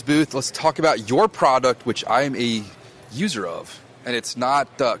at Dave's booth. Let's talk about your product, which I am a user of. And it's not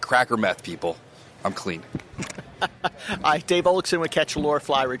cracker meth, people. I'm clean. Hi, Dave Olson with Catch Lure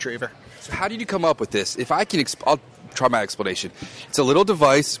Fly Retriever. So how did you come up with this? If I can, I'll try my explanation. It's a little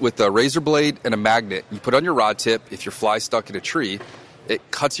device with a razor blade and a magnet. You put on your rod tip. If your fly's stuck in a tree,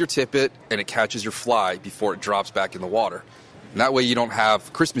 it cuts your tippet and it catches your fly before it drops back in the water. And that way you don't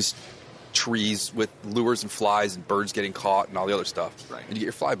have Christmas trees with lures and flies and birds getting caught and all the other stuff. Right. And you get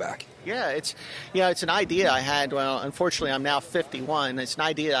your fly back. Yeah, it's an idea I had. Well, unfortunately, I'm now 51. It's an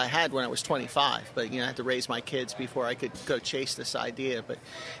idea I had when I was 25, but I had to raise my kids before I could go chase this idea. But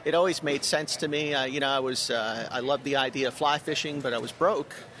it always made sense to me. I loved the idea of fly fishing, but I was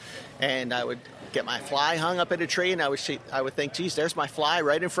broke, and I would get my fly hung up in a tree, and I would think, geez, there's my fly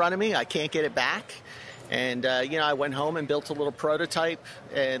right in front of me. I can't get it back. And I went home and built a little prototype,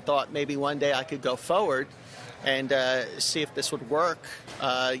 and thought maybe one day I could go forward and see if this would work,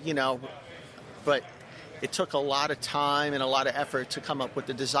 but it took a lot of time and a lot of effort to come up with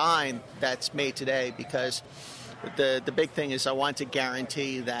the design that's made today, because the big thing is I want to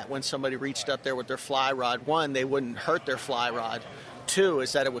guarantee that when somebody reached up there with their fly rod, 1, they wouldn't hurt their fly rod, 2,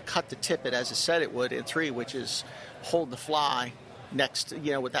 is that it would cut the tippet as it said it would, and 3, which is hold the fly next,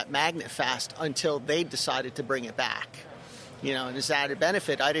 with that magnet fast until they decided to bring it back. And as added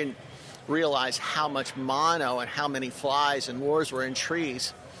benefit, I didn't realize how much mono and how many flies and lures were in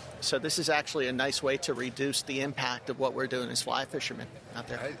trees. So this is actually a nice way to reduce the impact of what we're doing as fly fishermen out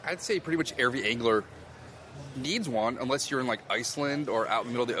there. I'd say pretty much every angler needs one, unless you're in like Iceland or out in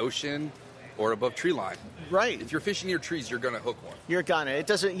the middle of the ocean or above tree line. Right. If you're fishing near trees, you're going to hook one. You're going to. It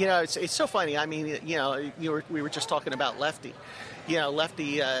doesn't, it's so funny. I mean, we were just talking about Lefty.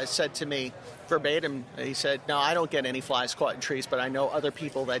 Lefty said to me verbatim, he said, no, I don't get any flies caught in trees, but I know other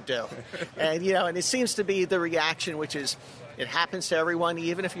people that do. And, and it seems to be the reaction, which is it happens to everyone,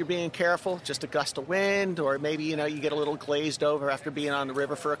 even if you're being careful, just a gust of wind, or maybe, you get a little glazed over after being on the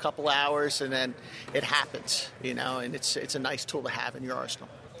river for a couple hours, and then it happens, and it's a nice tool to have in your arsenal.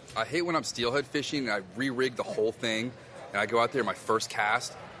 I hate when I'm steelhead fishing and I re-rig the whole thing, and I go out there my first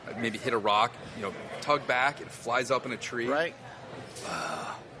cast, I maybe hit a rock, tug back, it flies up in a tree. Right.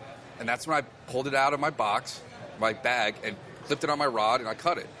 And that's when I pulled it out of my bag, and flipped it on my rod, and I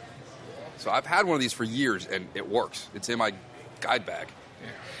cut it. So I've had one of these for years, and it works. It's in my guide bag.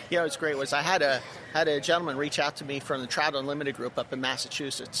 What's great was I had a gentleman reach out to me from the Trout Unlimited group up in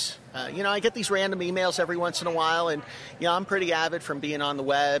Massachusetts. I get these random emails every once in a while, and I'm pretty avid from being on the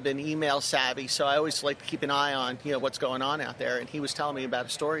web and email savvy, so I always like to keep an eye on what's going on out there. And he was telling me about a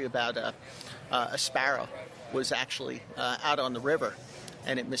story about a sparrow was actually out on the river,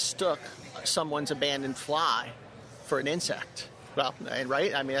 and it mistook someone's abandoned fly for an insect. Well,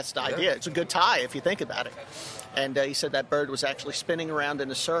 right? I mean, that's the idea. It's a good tie if you think about it. And he said that bird was actually spinning around in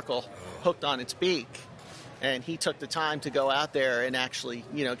a circle, hooked on its beak. And he took the time to go out there and actually,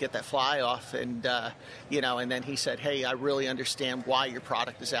 get that fly off. And, and then he said, hey, I really understand why your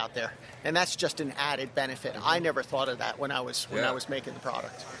product is out there. And that's just an added benefit. I never thought of that when I was making the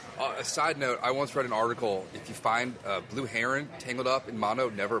product. A side note, I once read an article, if you find a blue heron tangled up in mono,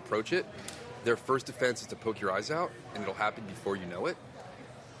 never approach it. Their first defense is to poke your eyes out, and it'll happen before you know it.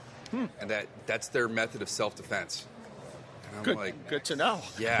 And that's their method of self-defense. Good to know.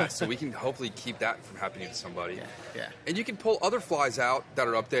 Yeah, so we can hopefully keep that from happening to somebody. Yeah. And you can pull other flies out that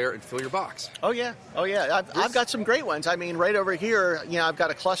are up there and fill your box. Oh yeah. I've got some great ones. I mean, right over here, I've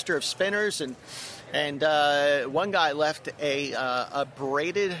got a cluster of spinners, and one guy left a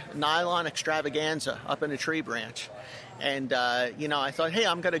braided nylon extravaganza up in a tree branch. And, I thought, hey,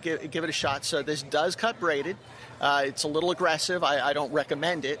 I'm going to give it a shot. So this does cut braided. It's a little aggressive. I don't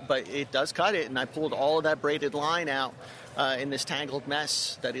recommend it, but it does cut it. And I pulled all of that braided line out in this tangled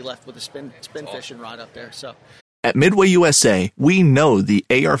mess that he left with a spin fishing rod up there. So at Midway USA, we know the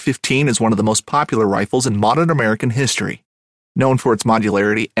AR-15 is one of the most popular rifles in modern American history. Known for its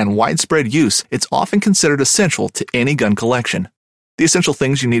modularity and widespread use, it's often considered essential to any gun collection. The essential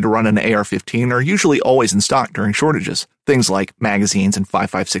things you need to run an AR-15 are usually always in stock during shortages, things like magazines and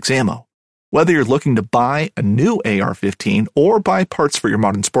 5.56 ammo. Whether you're looking to buy a new AR-15 or buy parts for your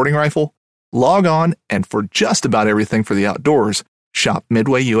modern sporting rifle, log on and for just about everything for the outdoors, shop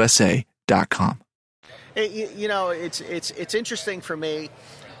MidwayUSA.com. It's interesting for me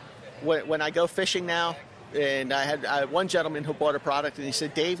when I go fishing now. And I had one gentleman who bought a product, and he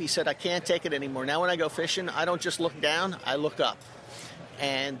said, Dave, I can't take it anymore. Now when I go fishing, I don't just look down, I look up.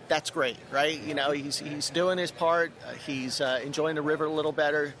 And that's great, right? He's doing his part. He's enjoying the river a little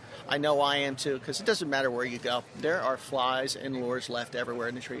better. I know I am too, because it doesn't matter where you go. There are flies and lures left everywhere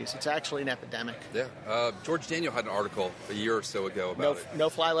in the trees. It's actually an epidemic. Yeah. George Daniel had an article a year or so ago about it. No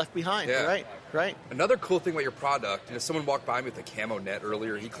fly left behind. Yeah. Right. Another cool thing about your product, someone walked by me with a camo net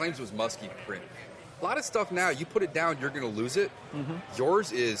earlier. He claims it was musky print. A lot of stuff now, you put it down, you're going to lose it. Mm-hmm.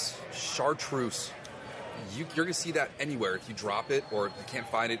 Yours is chartreuse. You're going to see that anywhere if you drop it or if you can't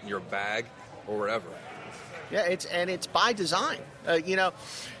find it in your bag or wherever. Yeah, it's by design,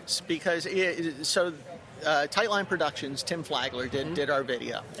 because Tightline Productions, Tim Flagler did our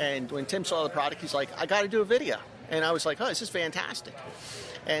video, and when Tim saw the product, he's like, I got to do a video, and I was like, oh, this is fantastic,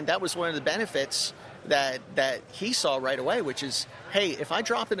 and that was one of the benefits that he saw right away, which is, hey, if I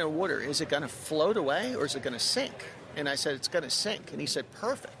drop it in the water, is it going to float away or is it going to sink? And I said, it's going to sink, and he said,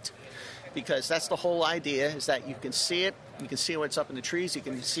 perfect. Because that's the whole idea, is that you can see it, you can see what's up in the trees, you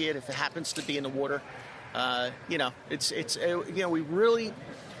can see it if it happens to be in the water.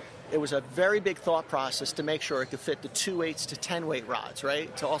 It was a very big thought process to make sure it could fit the 2/8 to 10 weight rods,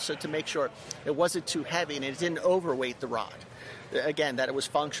 right? To make sure it wasn't too heavy and it didn't overweight the rod. Again, that it was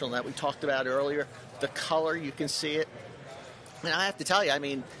functional, that we talked about earlier. The color, you can see it. And I have to tell you,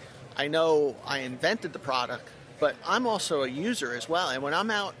 I know I invented the product, but I'm also a user as well. And when I'm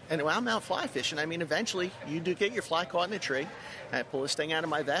out fly fishing, eventually you do get your fly caught in a tree. And I pull this thing out of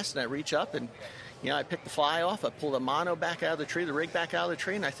my vest and I reach up and, I pick the fly off. I pull the mono back out of the tree, the rig back out of the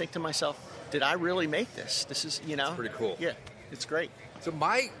tree, and I think to myself, did I really make this? This is, It's pretty cool. Yeah, it's great. So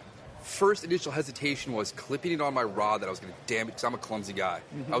my first initial hesitation was clipping it on my rod that I was going to damage, because I'm a clumsy guy.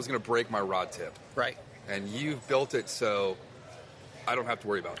 Mm-hmm. I was going to break my rod tip. Right. And you've built it so I don't have to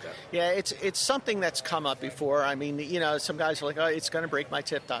worry about that. Yeah, it's something that's come up before. Some guys are like, oh, it's going to break my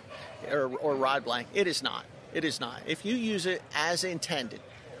tip top or rod blank. It is not. It is not. If you use it as intended,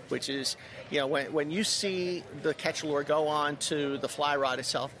 which is, when you see the catch lure go on to the fly rod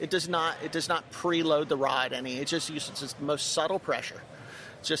itself, it does not preload the rod any. It just uses the most subtle pressure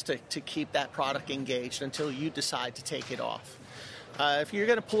just to keep that product engaged until you decide to take it off. If you're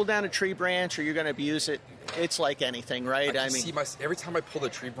going to pull down a tree branch or you're going to abuse it, it's like anything, right? Every time I pull the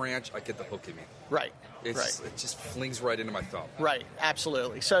tree branch, I get the hook in me. Right. It just flings right into my thumb. Right,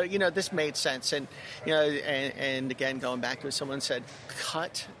 absolutely. So, this made sense. And, and again, going back to what someone said,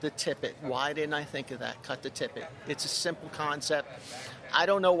 cut the tippet. Why didn't I think of that? Cut the tippet. It's a simple concept. I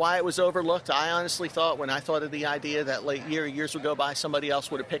don't know why it was overlooked. I honestly thought, when I thought of the idea, that years would go by, somebody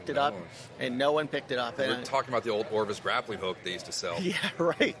else would have picked it up, and no one picked it up. We're talking about the old Orvis grappling hook they used to sell. Yeah,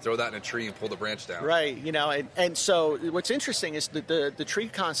 right. Throw that in a tree and pull the branch down. Right, and so what's interesting is that the tree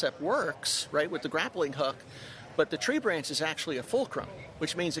concept works, right, with the grappling hook, but the tree branch is actually a fulcrum,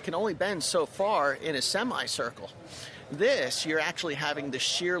 which means it can only bend so far in a semicircle. This, you're actually having the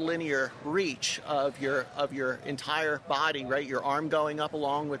sheer linear reach of your entire body, right? Your arm going up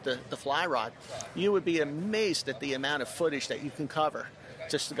along with the fly rod. You would be amazed at the amount of footage that you can cover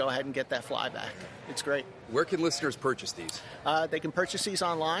just to go ahead and get that fly back. It's great. Where can listeners purchase these? They can purchase these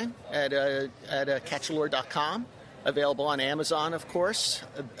online at catchalure.com. Available on Amazon, of course.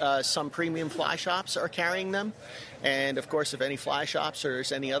 Some premium fly shops are carrying them. And, of course, if any fly shops or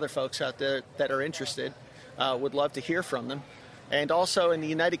there's any other folks out there that are interested, would love to hear from them. And also in the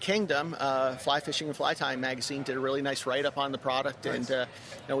United Kingdom, Fly Fishing and Fly Tying magazine did a really nice write-up on the product. Nice.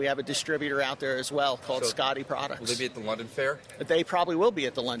 And we have a distributor out there as well called Scotty Products. Will they be at the London Fair? They probably will be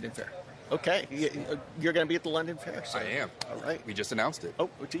at the London Fair. Okay. You're going to be at the London Fair? So. I am. All right. We just announced it. Oh,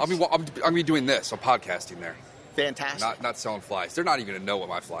 geez. I'm going to be doing this. I'm podcasting there. Fantastic. Not selling flies. They're not even going to know what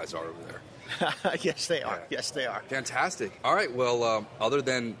my flies are over there. Yes, they are. Yeah. Yes, they are. Fantastic. All right. Well, other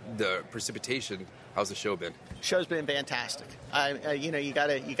than the precipitation, how's the show been? Show's been fantastic. You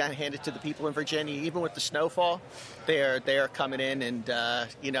gotta hand it to the people in Virginia. Even with the snowfall, they are coming in, and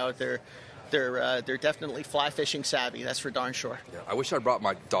they're definitely fly fishing savvy. That's for darn sure. Yeah, I wish I brought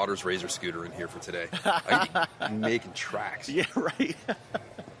my daughter's Razor scooter in here for today. I'm making tracks. Yeah, right.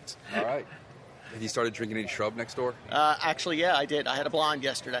 All right. Have you started drinking any shrub next door? Actually, yeah, I did. I had a blonde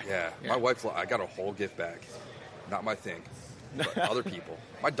yesterday. Yeah. My wife, I got a whole gift bag. Not my thing, but other people.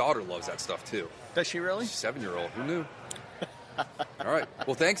 My daughter loves that stuff too. Does she really? She's 7-year-old. Who knew? All right.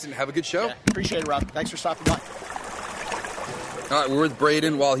 Well, thanks and have a good show. Yeah, appreciate it, Rob. Thanks for stopping by. All right, we're with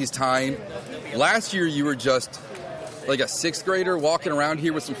Braden while he's tying. Last year, you were just like a 6th grader walking around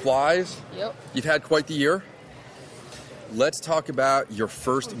here with some flies. Yep. You've had quite the year. Let's talk about your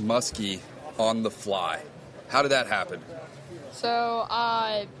first muskie on the fly. How did that happen? So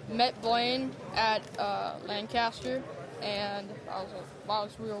I met Blaine at Lancaster, and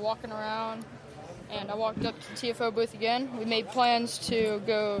we were walking around, and I walked up to the TFO booth again. We made plans to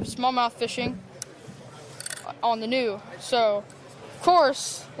go smallmouth fishing on the new. So, of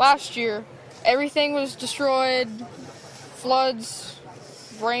course, last year, everything was destroyed, floods,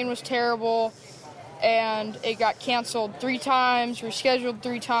 rain was terrible, and it got canceled 3 times, rescheduled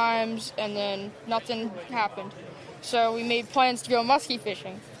 3 times, and then nothing happened. So we made plans to go muskie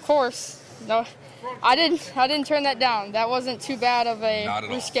fishing. Of course, no, I didn't turn that down. That wasn't too bad of a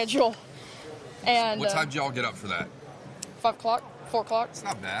reschedule. And what time did y'all get up for that? 5 o'clock, 4 o'clock. It's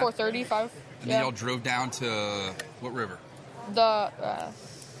not bad. 4:30, 5. And then y'all drove down to what river? Can't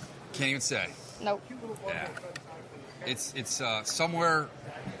even say. Nope. Yeah. It's somewhere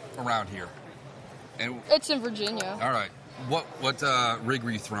around here. And it's in Virginia. All right. What rig were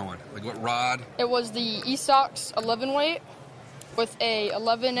you throwing? Like what rod? It was the Esox 11 weight with a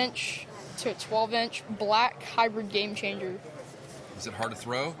 11-inch to 12-inch black hybrid game changer. Is it hard to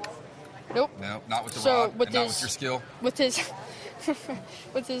throw? Nope. No, not with the rod. Not with your skill. With his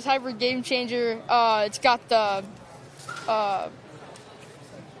with his hybrid game changer, it's got the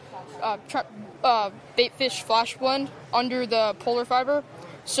bait fish flash blend under the polar fiber.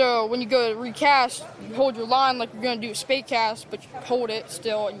 So when you go to recast, you hold your line like you're going to do a spade cast, but you hold it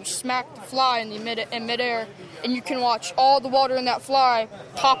still and you smack the fly in midair, and you can watch all the water in that fly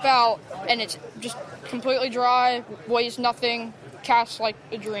pop out, and it's just completely dry, weighs nothing, casts like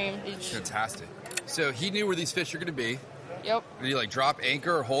a dream. Fantastic. So he knew where these fish are going to be. Yep. Did he drop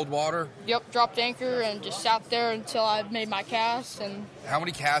anchor or hold water? Yep, dropped anchor and just sat there until I made my cast. And how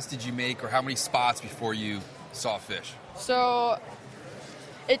many casts did you make, or how many spots before you saw a fish? So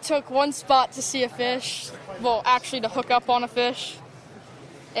it took one spot to see a fish. Well, actually to hook up on a fish.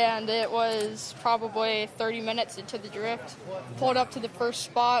 And it was probably 30 minutes into the drift. Pulled up to the first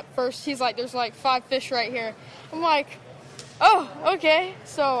spot. First, he's like, there's 5 fish right here. I'm like, oh, okay.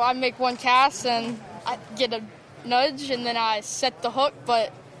 So I make one cast and I get a nudge, and then I set the hook,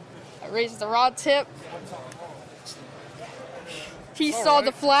 but I raised the rod tip. He saw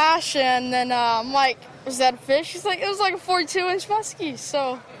the flash, and then I'm like, was that a fish? He's like, it was like a 42-inch muskie.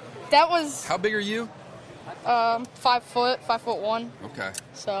 So that was... How big are you? 5 foot, 5'1". Okay.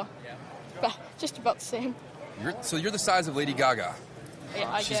 So just about the same. You're the size of Lady Gaga.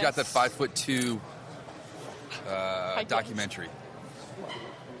 Yeah, She's got that 5'2" documentary.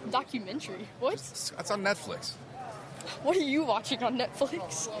 Documentary? What? That's on Netflix. What are you watching on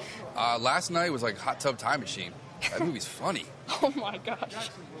Netflix? Last night was Hot Tub Time Machine. That movie's funny. Oh my gosh.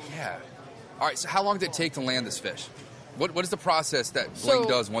 Yeah. All right, so how long did it take to land this fish? What is the process that Blaine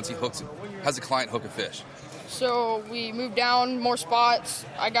does once he has a client hook a fish? So we moved down more spots.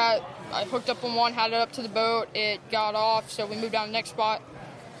 I hooked up on one, had it up to the boat. It got off, so we moved down to the next spot.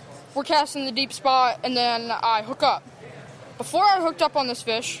 We're casting the deep spot, and then I hook up. Before I hooked up on this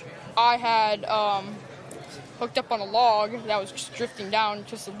fish, I had hooked up on a log that was just drifting down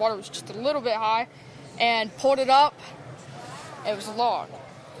because the water was just a little bit high, and pulled it up. It was a log.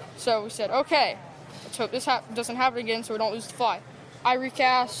 So we said, okay, let's hope this doesn't happen again so we don't lose the fly. I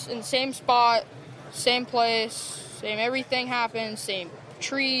recast in the same spot, same place, same everything happened, same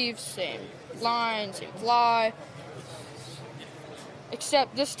retrieve, same line, same fly.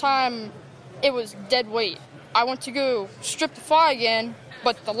 Except this time, it was dead weight. I went to go strip the fly again,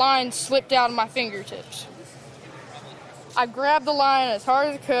 but the line slipped out of my fingertips. I grabbed the line as hard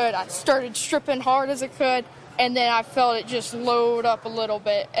as I could. I started stripping hard as I could, and then I felt it just load up a little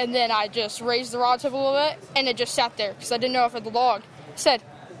bit. And then I just raised the rod tip a little bit, and it just sat there because I didn't know if it had the log. I said,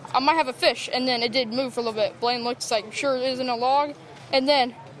 I might have a fish, and then it did move for a little bit. Blaine looked like, sure it isn't a log. And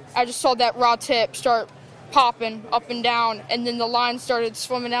then I just saw that rod tip start popping up and down, and then the line started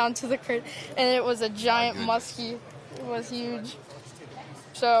swimming out into the creek, and it was a giant muskie. It was huge.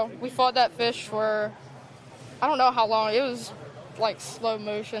 So we fought that fish for, I don't know how long. It was like slow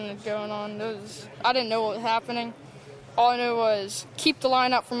motion going on. I didn't know what was happening. All I knew was keep the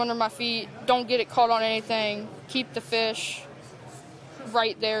line out from under my feet, don't get it caught on anything, keep the fish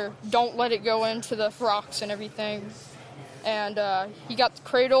right there, don't let it go into the rocks and everything. And he got the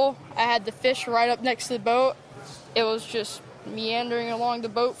cradle. I had the fish right up next to the boat. It was just meandering along the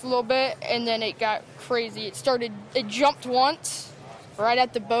boat for a little bit, and then it got crazy. It jumped once right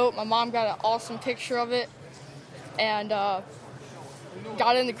at the boat. My mom got an awesome picture of it, and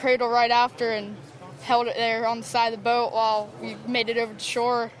got in the cradle right after and held it there on the side of the boat while we made it over to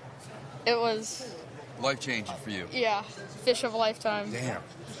shore. It was life-changing for you. Yeah, fish of a lifetime. Damn.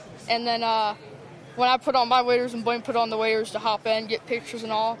 And then when I put on my waders and Blaine put on the waders to hop in, get pictures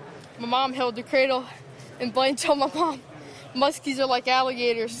and all, my mom held the cradle, and Blaine told my mom, muskies are like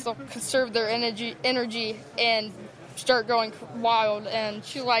alligators, they'll conserve their energy and start going wild. And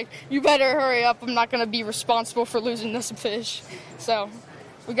she's like, you better hurry up, I'm not going to be responsible for losing this fish. So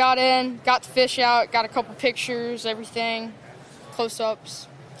we got in, got the fish out, got a couple pictures, everything, close-ups.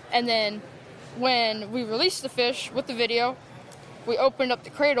 And then when we released the fish with the video, we opened up the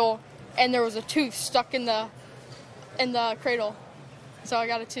cradle, and there was a tooth stuck in the cradle. So I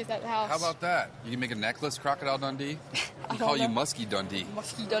got a tooth at the house. How about that? You can make a necklace, Crocodile Dundee? We call you Muskie Dundee.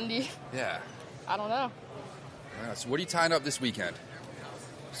 Muskie Dundee? Yeah. I don't know. Yeah, so what are you tying up this weekend?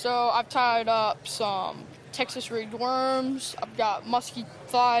 So I've tied up some Texas rigged worms. I've got musky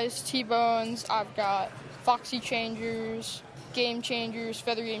flies, T-bones. I've got foxy changers, game changers,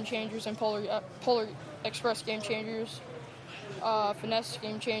 feather game changers, and polar express game changers. Finesse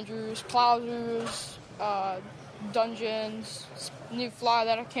game changers, plousers, dungeons, new fly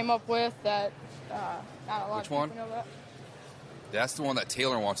that I came up with that not a lot Which of people one? know about. That's the one that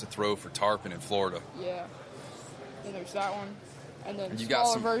Taylor wants to throw for tarpon in Florida. Yeah. And there's that one. And then And you smaller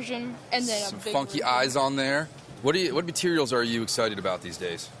got some version. And then some a big funky version. eyes on there. What materials are you excited about these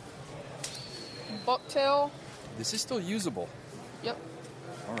days? Bucktail. This is still usable. Yep.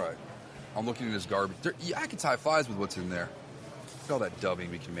 All right. I'm looking at this garbage. I can tie flies with what's in there. Look at all that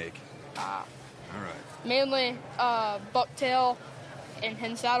dubbing we can make. All right. Mainly bucktail and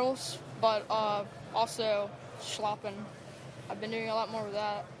hen saddles, but also schloppen. I've been doing a lot more with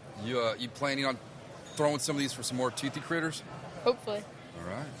that. You planning on throwing some of these for some more toothy critters? Hopefully. All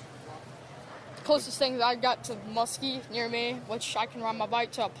right. The closest thing that I got to muskie near me, which I can ride my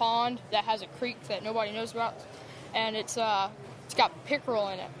bike to a pond that has a creek that nobody knows about, and it's got pickerel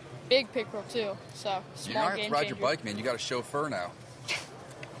in it, big pickerel too. So small You don't have game to ride your changer. bike, man. You got a chauffeur now.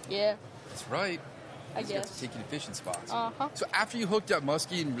 Yeah. That's right. I He's got guess. to take you to fishing spots. Uh-huh. So after you hooked up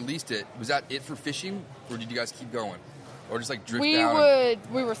muskie and released it, was that it for fishing, or did you guys keep going, or just like drift down?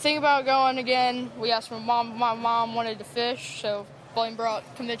 We were thinking about going again. We asked my mom. My mom wanted to fish, so Blaine brought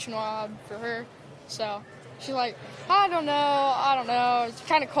conventional rod for her. So she's like, I don't know. It's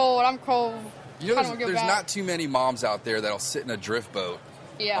kind of cold. I'm cold. You know, Kinda wanna go there's back. not too many moms out there that'll sit in a drift boat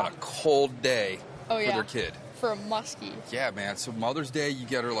Yeah. on a cold day Oh, for yeah. their kid. For a muskie. Yeah, man. So Mother's Day, you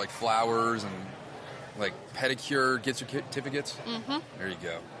get her like flowers and like pedicure gift certificates. Mm-hmm. There you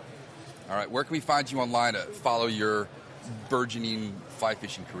go. All right, where can we find you online to follow your burgeoning fly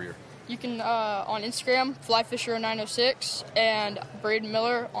fishing career? You can on Instagram, flyfisher906, and Braden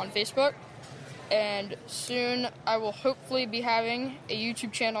Miller on Facebook. And soon I will hopefully be having a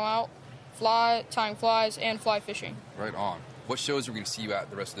YouTube channel out, tying flies and fly fishing. Right on. What shows are we going to see you at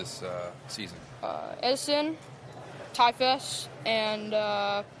the rest of this season? Edison, Tie Fest, and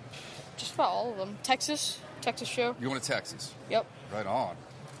just about all of them. Texas show. You're going to Texas? Yep. Right on.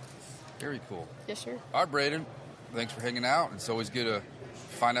 Very cool. Yes, sir. All right, Braden. Thanks for hanging out. It's always good to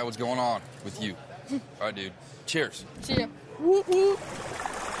find out what's going on with you. All right, dude. Cheers. See ya. Whoop, whoop.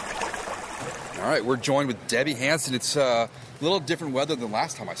 All right, we're joined with Debbie Hansen. It's a little different weather than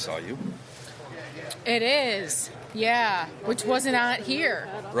last time I saw you. It is, yeah, which wasn't out here.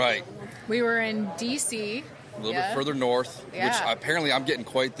 Right. We were in D.C. A little bit further north, Yeah. which apparently I'm getting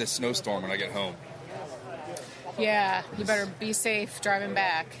quite the snowstorm when I get home. Yeah, you better be safe driving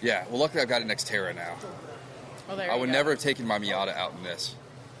back. Yeah, well, luckily I've got an Xterra now. Well, there I you would go. never have taken my Miata out in this.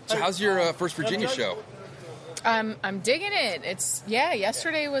 So how's your first Virginia show? I'm digging it.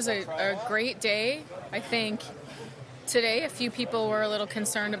 Yesterday was a great day. I think today a few people were a little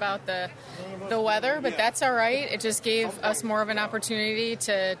concerned about the weather, but that's all right. It just gave us more of an opportunity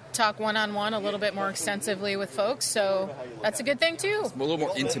to talk one-on-one a little bit more extensively with folks, so that's a good thing too. We're a little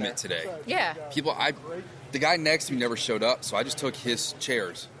more intimate today. Yeah. The guy next to me never showed up, so I just took his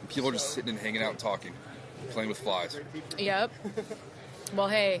chairs. And people are just sitting and hanging out and talking, playing with flies. Yep. Well,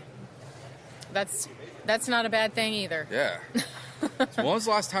 hey, that's not a bad thing either. Yeah. So when was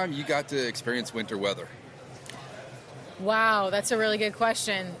the last time you got to experience winter weather? Wow, that's a really good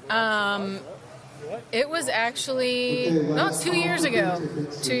question. It was actually 2 years ago.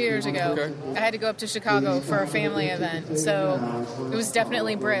 2 years ago. Okay. I had to go up to Chicago for a family event, so it was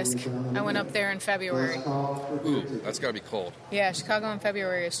definitely brisk. I went up there in February. Ooh, that's got to be cold. Yeah, Chicago in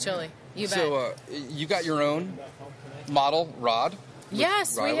February is chilly. You bet. So you got your own model rod?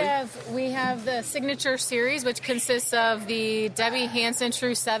 Yes, Riley? we have the Signature Series, which consists of the Debbie Hansen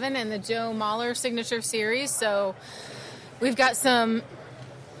True 7 and the Joe Mahler Signature Series. So we've got some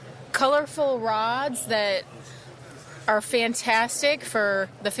colorful rods that are fantastic for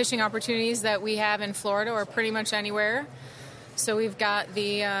the fishing opportunities that we have in Florida or pretty much anywhere. So we've got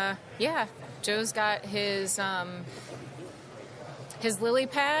the, Joe's got his lily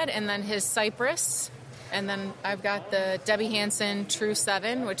pad and then his cypress. And then I've got the Debbie Hansen True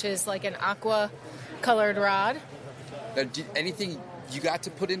 7, which is like an aqua colored rod. Now, anything you got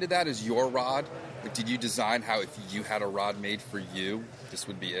to put into that as your rod? Like, did you design how if you had a rod made for you, this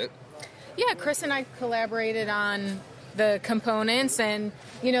would be it? Yeah, Chris and I collaborated on the components. And,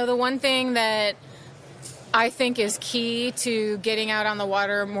 the one thing that I think is key to getting out on the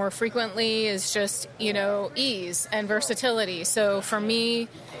water more frequently is just, ease and versatility. So for me,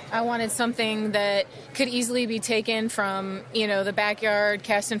 I wanted something that could easily be taken from, the backyard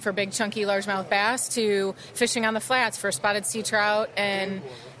casting for big, chunky, largemouth bass to fishing on the flats for spotted sea trout and,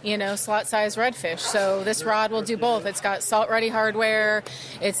 slot-sized redfish. So this rod will do both. It's got salt-ready hardware.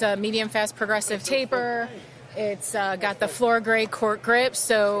 It's a medium-fast progressive taper. It's got the floor grade cork grip,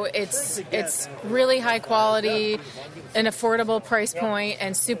 so it's really high quality, an affordable price point,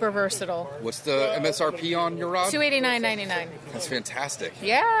 and super versatile. What's the MSRP on your rod? $289.99. That's fantastic.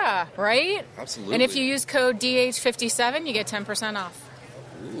 Yeah, right? Absolutely. And if you use code DH57, you get 10% off.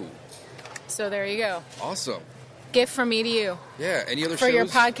 Ooh. So there you go. Awesome. Gift from me to you. Yeah. Any other for shows? your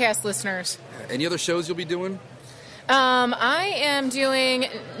podcast listeners. Any other shows you'll be doing? I am doing,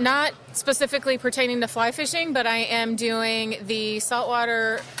 not specifically pertaining to fly fishing, but I am doing the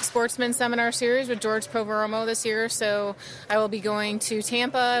Saltwater Sportsman Seminar Series with George Poveromo this year. So I will be going to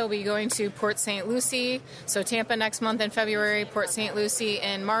Tampa. I will be going to Port St. Lucie. So Tampa next month in February, Port St. Lucie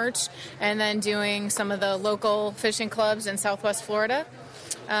in March, and then doing some of the local fishing clubs in Southwest Florida.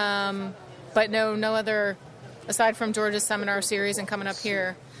 But no other, aside from George's Seminar Series and coming up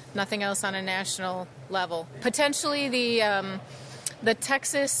here, nothing else on a national level. Potentially the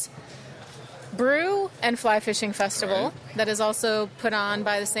Texas Brew and Fly Fishing Festival that is also put on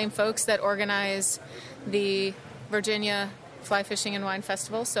by the same folks that organize the Virginia Fly Fishing and Wine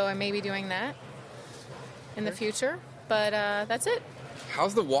Festival. So I may be doing that in the future. But that's it.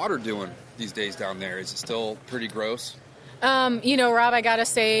 How's the water doing these days down there? Is it still pretty gross? Rob, I gotta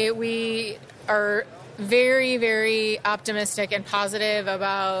say we are very, very optimistic and positive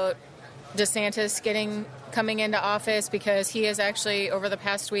about DeSantis coming into office, because he has actually over the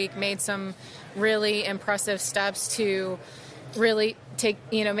past week made some really impressive steps to really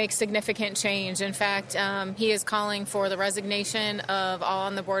make significant change. In fact, he is calling for the resignation of all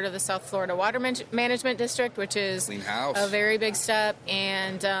on the board of the South Florida Water Management District, which is a very big step,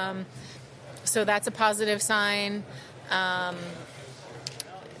 and so that's a positive sign.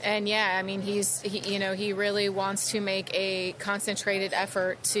 And yeah, I mean, he really wants to make a concentrated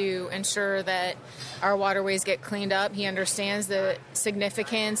effort to ensure that our waterways get cleaned up. He understands the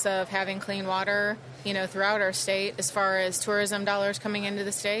significance of having clean water, throughout our state as far as tourism dollars coming into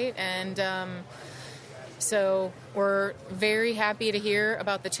the state. And so we're very happy to hear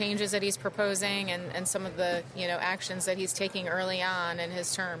about the changes that he's proposing and some of the, actions that he's taking early on in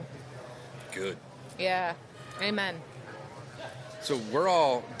his term. Good. Yeah. Amen. So we're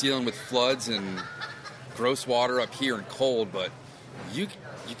all dealing with floods and gross water up here and cold, but you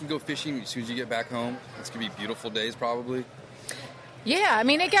can go fishing as soon as you get back home. It's going to be beautiful days probably. Yeah, I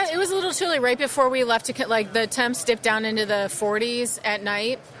mean, it was a little chilly right before we left. The temps dipped down into the 40s at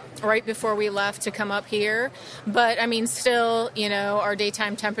night. right before we left to come up here. But, I mean, still, you know, our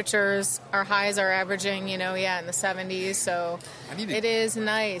daytime temperatures, our highs are averaging, you know, in the 70s. So it is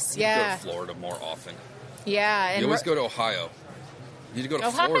nice. I need to go to Florida more often. Yeah. And you always go to Ohio. You need to go to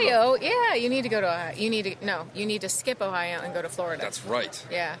Ohio, Florida. yeah, you need to go to Ohio. You need to skip Ohio and go to Florida. That's right.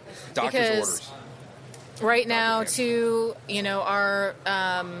 Yeah. Doctor's orders. Right now, too, you know, our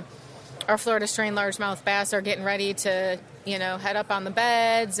Florida strain largemouth bass are getting ready to, you know, head up on the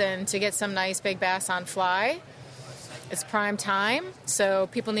beds and to get some nice big bass on fly. It's prime time, so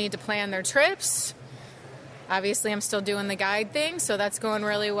people need to plan their trips. Obviously, I'm still doing the guide thing, so that's going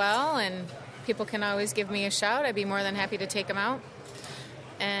really well, and people can always give me a shout. I'd be more than happy to take them out.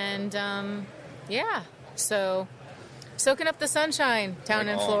 And, so soaking up the sunshine down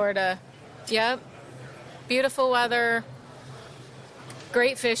in Florida. Yep. Beautiful weather,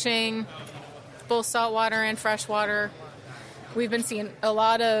 great fishing, both saltwater and freshwater. We've been seeing a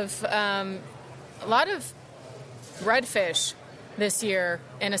lot of redfish this year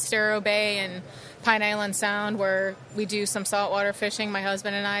in Estero Bay and Pine Island Sound, where we do some saltwater fishing, my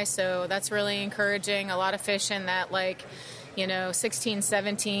husband and I, so that's really encouraging. A lot of fish in that, 16,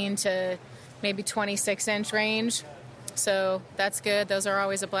 17 to maybe 26-inch range, so that's good. Those are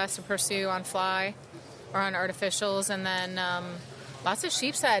always a blast to pursue on fly or on artificials, and then lots of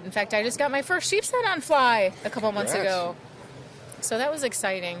sheepshead. In fact, I just got my first sheepshead on fly a couple months ago. So that was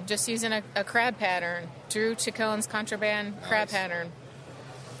exciting, just using a crab pattern, Drew Chacon's contraband crab pattern.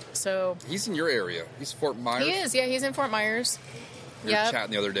 So he's in your area. He's Fort Myers. He is, yeah. He's in Fort Myers. We were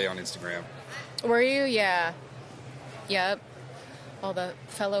chatting the other day on Instagram. Were you? Yeah. Yep. All the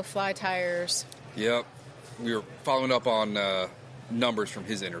fellow fly tires. Yep. We were following up on numbers from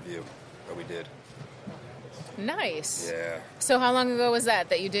his interview that we did. Nice. Yeah. So how long ago was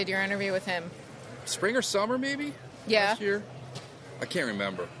that you did your interview with him? Spring or summer, maybe? Yeah. Last year? I can't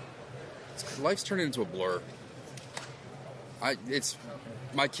remember. Life's turning into a blur. It's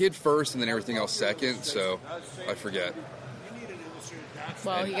my kid first and then everything else second, so I forget.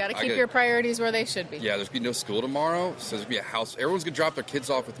 Well, you got to keep your priorities where they should be. Yeah, there's going to be no school tomorrow, so there's going to be a house. Everyone's going to drop their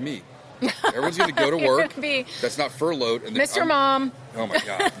kids off with me. Everyone's going to go to work. That's not furloughed. And Mr. Mom. Oh, my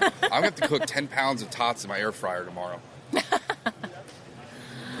God. I'm going to have to cook 10 pounds of tots in my air fryer tomorrow.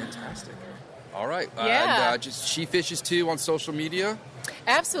 Fantastic. All right. Yeah. And She Fishes Too on social media.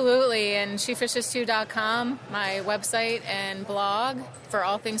 Absolutely. And shefishes2.com, my website and blog for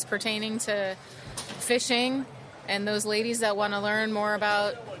all things pertaining to fishing. And those ladies that want to learn more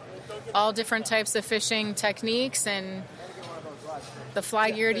about all different types of fishing techniques and the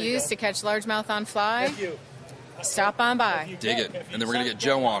fly gear to use to catch largemouth on fly, stop on by. Dig it. And then we're going to get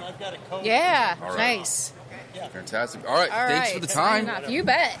Joe on. Yeah. All right. Nice. Fantastic. All right. Thanks for the time. You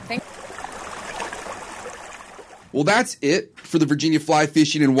bet. Well, that's it for the Virginia Fly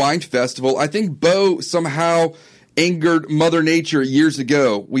Fishing and Wine Festival. I think Bo somehow angered Mother Nature years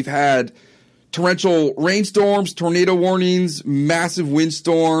ago. We've had torrential rainstorms, tornado warnings, massive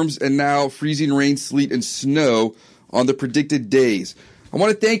windstorms, and now freezing rain, sleet, and snow on the predicted days. I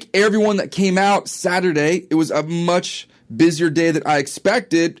want to thank everyone that came out Saturday. It was a much busier day than I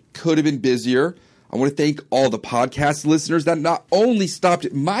expected. Could have been busier. I want to thank all the podcast listeners that not only stopped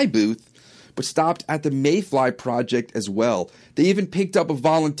at my booth, but stopped at the Mayfly Project as well. They even picked up a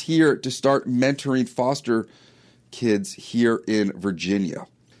volunteer to start mentoring foster kids here in Virginia.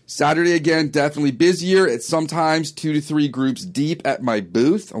 Saturday, again, definitely busier. It's sometimes 2 to 3 groups deep at my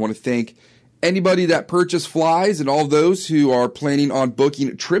booth. I want to thank anybody that purchased flies and all those who are planning on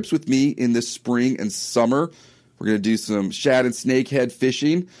booking trips with me in this spring and summer. We're going to do some shad and snakehead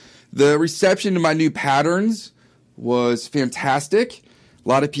fishing. The reception to my new patterns was fantastic. A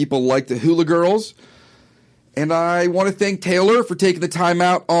lot of people like the Hula Girls. And I want to thank Taylor for taking the time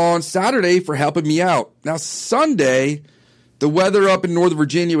out on Saturday for helping me out. Now, Sunday, the weather up in Northern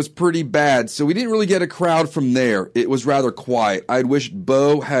Virginia was pretty bad, so we didn't really get a crowd from there. It was rather quiet. I'd wished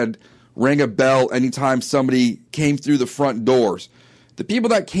Bo had rang a bell anytime somebody came through the front doors. The people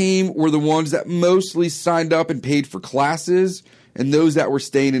that came were the ones that mostly signed up and paid for classes and those that were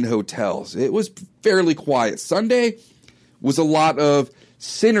staying in hotels. It was fairly quiet. Sunday was a lot of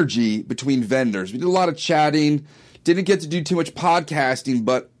synergy between vendors. We did a lot of chatting, didn't get to do too much podcasting,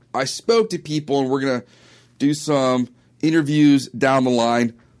 but I spoke to people and we're going to do some interviews down the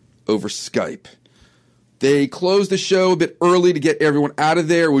line over Skype. They closed the show a bit early to get everyone out of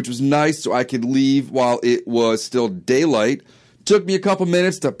there, which was nice so I could leave while it was still daylight. Took me a couple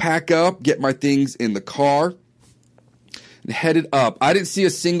minutes to pack up, get my things in the car, and headed up. I didn't see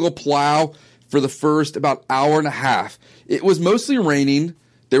a single plow for the first about hour and a half. It was mostly raining,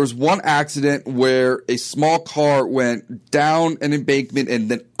 There was one accident where a small car went down an embankment and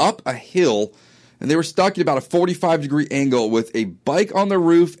then up a hill, and they were stuck at about a 45-degree angle with a bike on the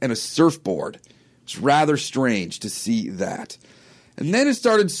roof and a surfboard. It's rather strange to see that. And then it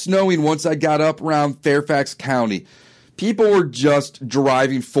started snowing once I got up around Fairfax County. People were just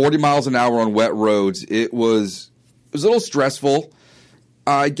driving 40 miles an hour on wet roads. It was a little stressful.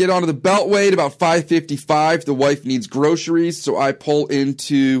 I get onto the Beltway at about 5:55. The wife needs groceries, so I pull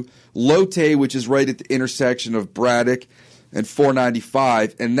into Lotte, which is right at the intersection of Braddock and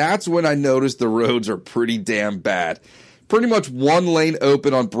 495. And that's when I noticed the roads are pretty damn bad. Pretty much one lane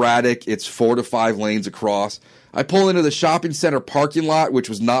open on Braddock. It's 4 to 5 lanes across. I pull into the shopping center parking lot, which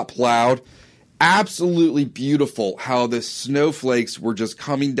was not plowed. Absolutely beautiful how the snowflakes were just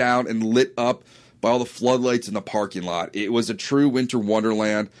coming down and lit up by all the floodlights in the parking lot. It was a true winter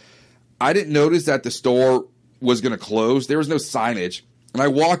wonderland. I didn't notice that the store was going to close. There was no signage. And I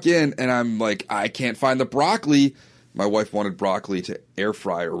walk in and I'm like, I can't find the broccoli. My wife wanted broccoli to air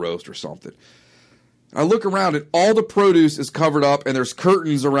fry or roast or something. I look around and all the produce is covered up and there's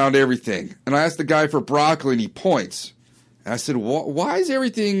curtains around everything. And I asked the guy for broccoli and he points. And I said, why is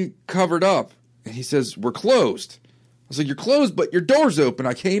everything covered up? And he says, we're closed. I was like, you're closed, but your door's open.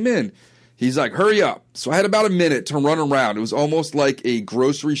 I came in. He's like, hurry up. So I had about a minute to run around. It was almost like a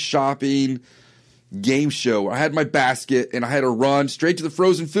grocery shopping game show. I had my basket and I had to run straight to the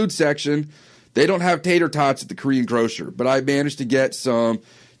frozen food section. They don't have tater tots at the Korean grocer, but I managed to get some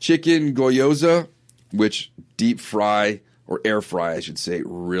chicken gyoza, which deep fry or air fry, I should say,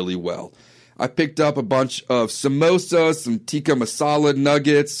 really well. I picked up a bunch of samosas, some tikka masala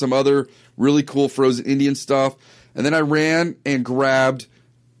nuggets, some other really cool frozen Indian stuff. And then I ran and grabbed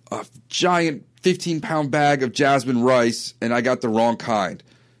a giant 15-pound bag of jasmine rice, and I got the wrong kind.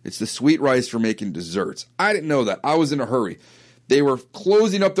 It's the sweet rice for making desserts. I didn't know that. I was in a hurry. They were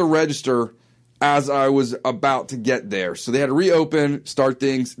closing up the register as I was about to get there. So they had to reopen, start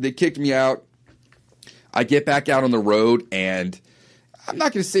things. They kicked me out. I get back out on the road, and I'm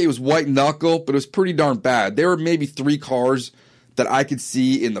not going to say it was white knuckle, but it was pretty darn bad. There were maybe 3 cars that I could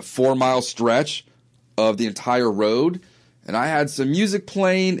see in the 4-mile stretch of the entire road. And I had some music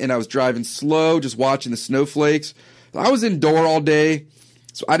playing, and I was driving slow, just watching the snowflakes. I was indoor all day,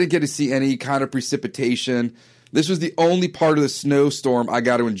 so I didn't get to see any kind of precipitation. This was the only part of the snowstorm I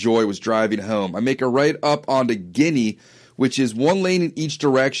got to enjoy was driving home. I make a right up onto Guinea, which is 1 lane in each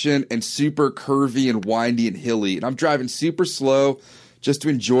direction and super curvy and windy and hilly. And I'm driving super slow just to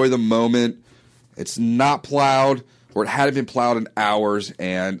enjoy the moment. It's not plowed, or it hadn't been plowed in hours,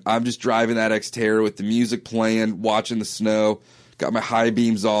 and I'm just driving that Xterra with the music playing, watching the snow, got my high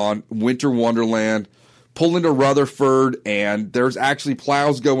beams on, winter wonderland, pull into Rutherford, and there's actually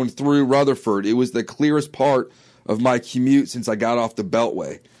plows going through Rutherford. It was the clearest part of my commute since I got off the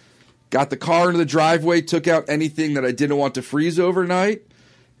Beltway. Got the car into the driveway, took out anything that I didn't want to freeze overnight,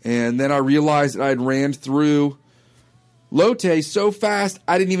 and then I realized that I had ran through Lotte so fast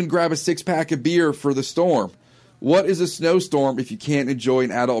I didn't even grab a 6-pack of beer for the storm. What is a snowstorm if you can't enjoy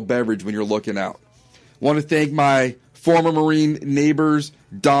an adult beverage when you're looking out? Want to thank my former Marine neighbors,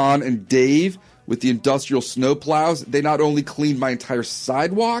 Don and Dave, with the industrial snow plows. They not only cleaned my entire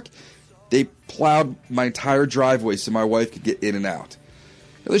sidewalk, they plowed my entire driveway so my wife could get in and out.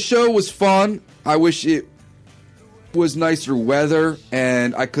 Now, the show was fun. I wish it was nicer weather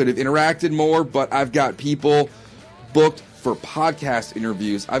and I could have interacted more, but I've got people booked for podcast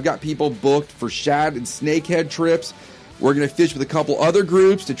interviews. I've got people booked for shad and snakehead trips. We're going to fish with a couple other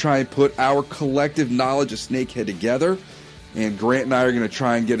groups to try and put our collective knowledge of snakehead together. And Grant and I are going to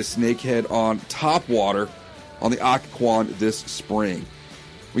try and get a snakehead on top water on the Occoquan this spring.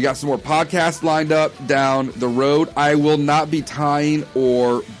 We got some more podcasts lined up down the road. I will not be tying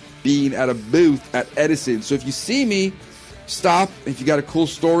or being at a booth at Edison. So if you see me, stop. If you got a cool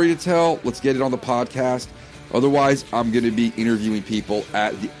story to tell, let's get it on the podcast. Otherwise, I'm going to be interviewing people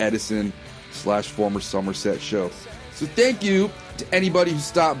at the Edison/former Somerset show. So thank you to anybody who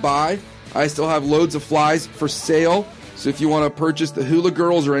stopped by. I still have loads of flies for sale. So if you want to purchase the Hula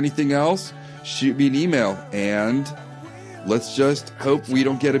Girls or anything else, shoot me an email. And let's just hope we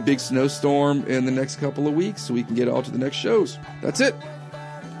don't get a big snowstorm in the next couple of weeks so we can get all to the next shows. That's it.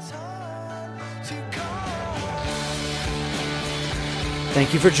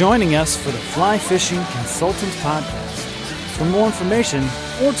 Thank you for joining us for the Fly Fishing Consultant Podcast. For more information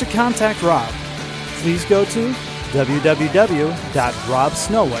or to contact Rob, please go to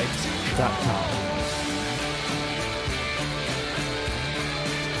www.robsnowhite.com.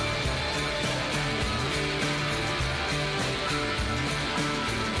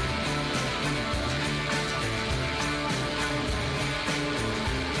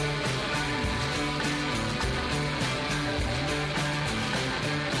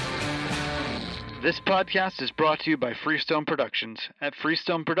 This podcast is brought to you by Freestone Productions at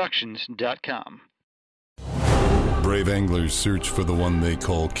freestoneproductions.com. Brave anglers search for the one they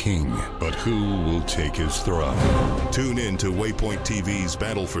call king, but who will take his throne? Tune in to Waypoint TV's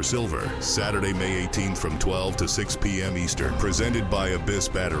Battle for Silver, Saturday, May 18th from 12 to 6 p.m. Eastern. Presented by Abyss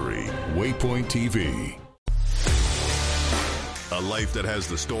Battery. Waypoint TV. A life that has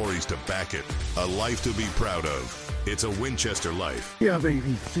the stories to back it. A life to be proud of. It's a Winchester life. Yeah,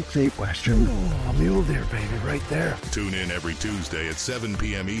 baby. 6'8" Western. Oh, mule deer, baby, right there. Tune in every Tuesday at 7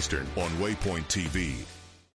 p.m. Eastern on Waypoint TV.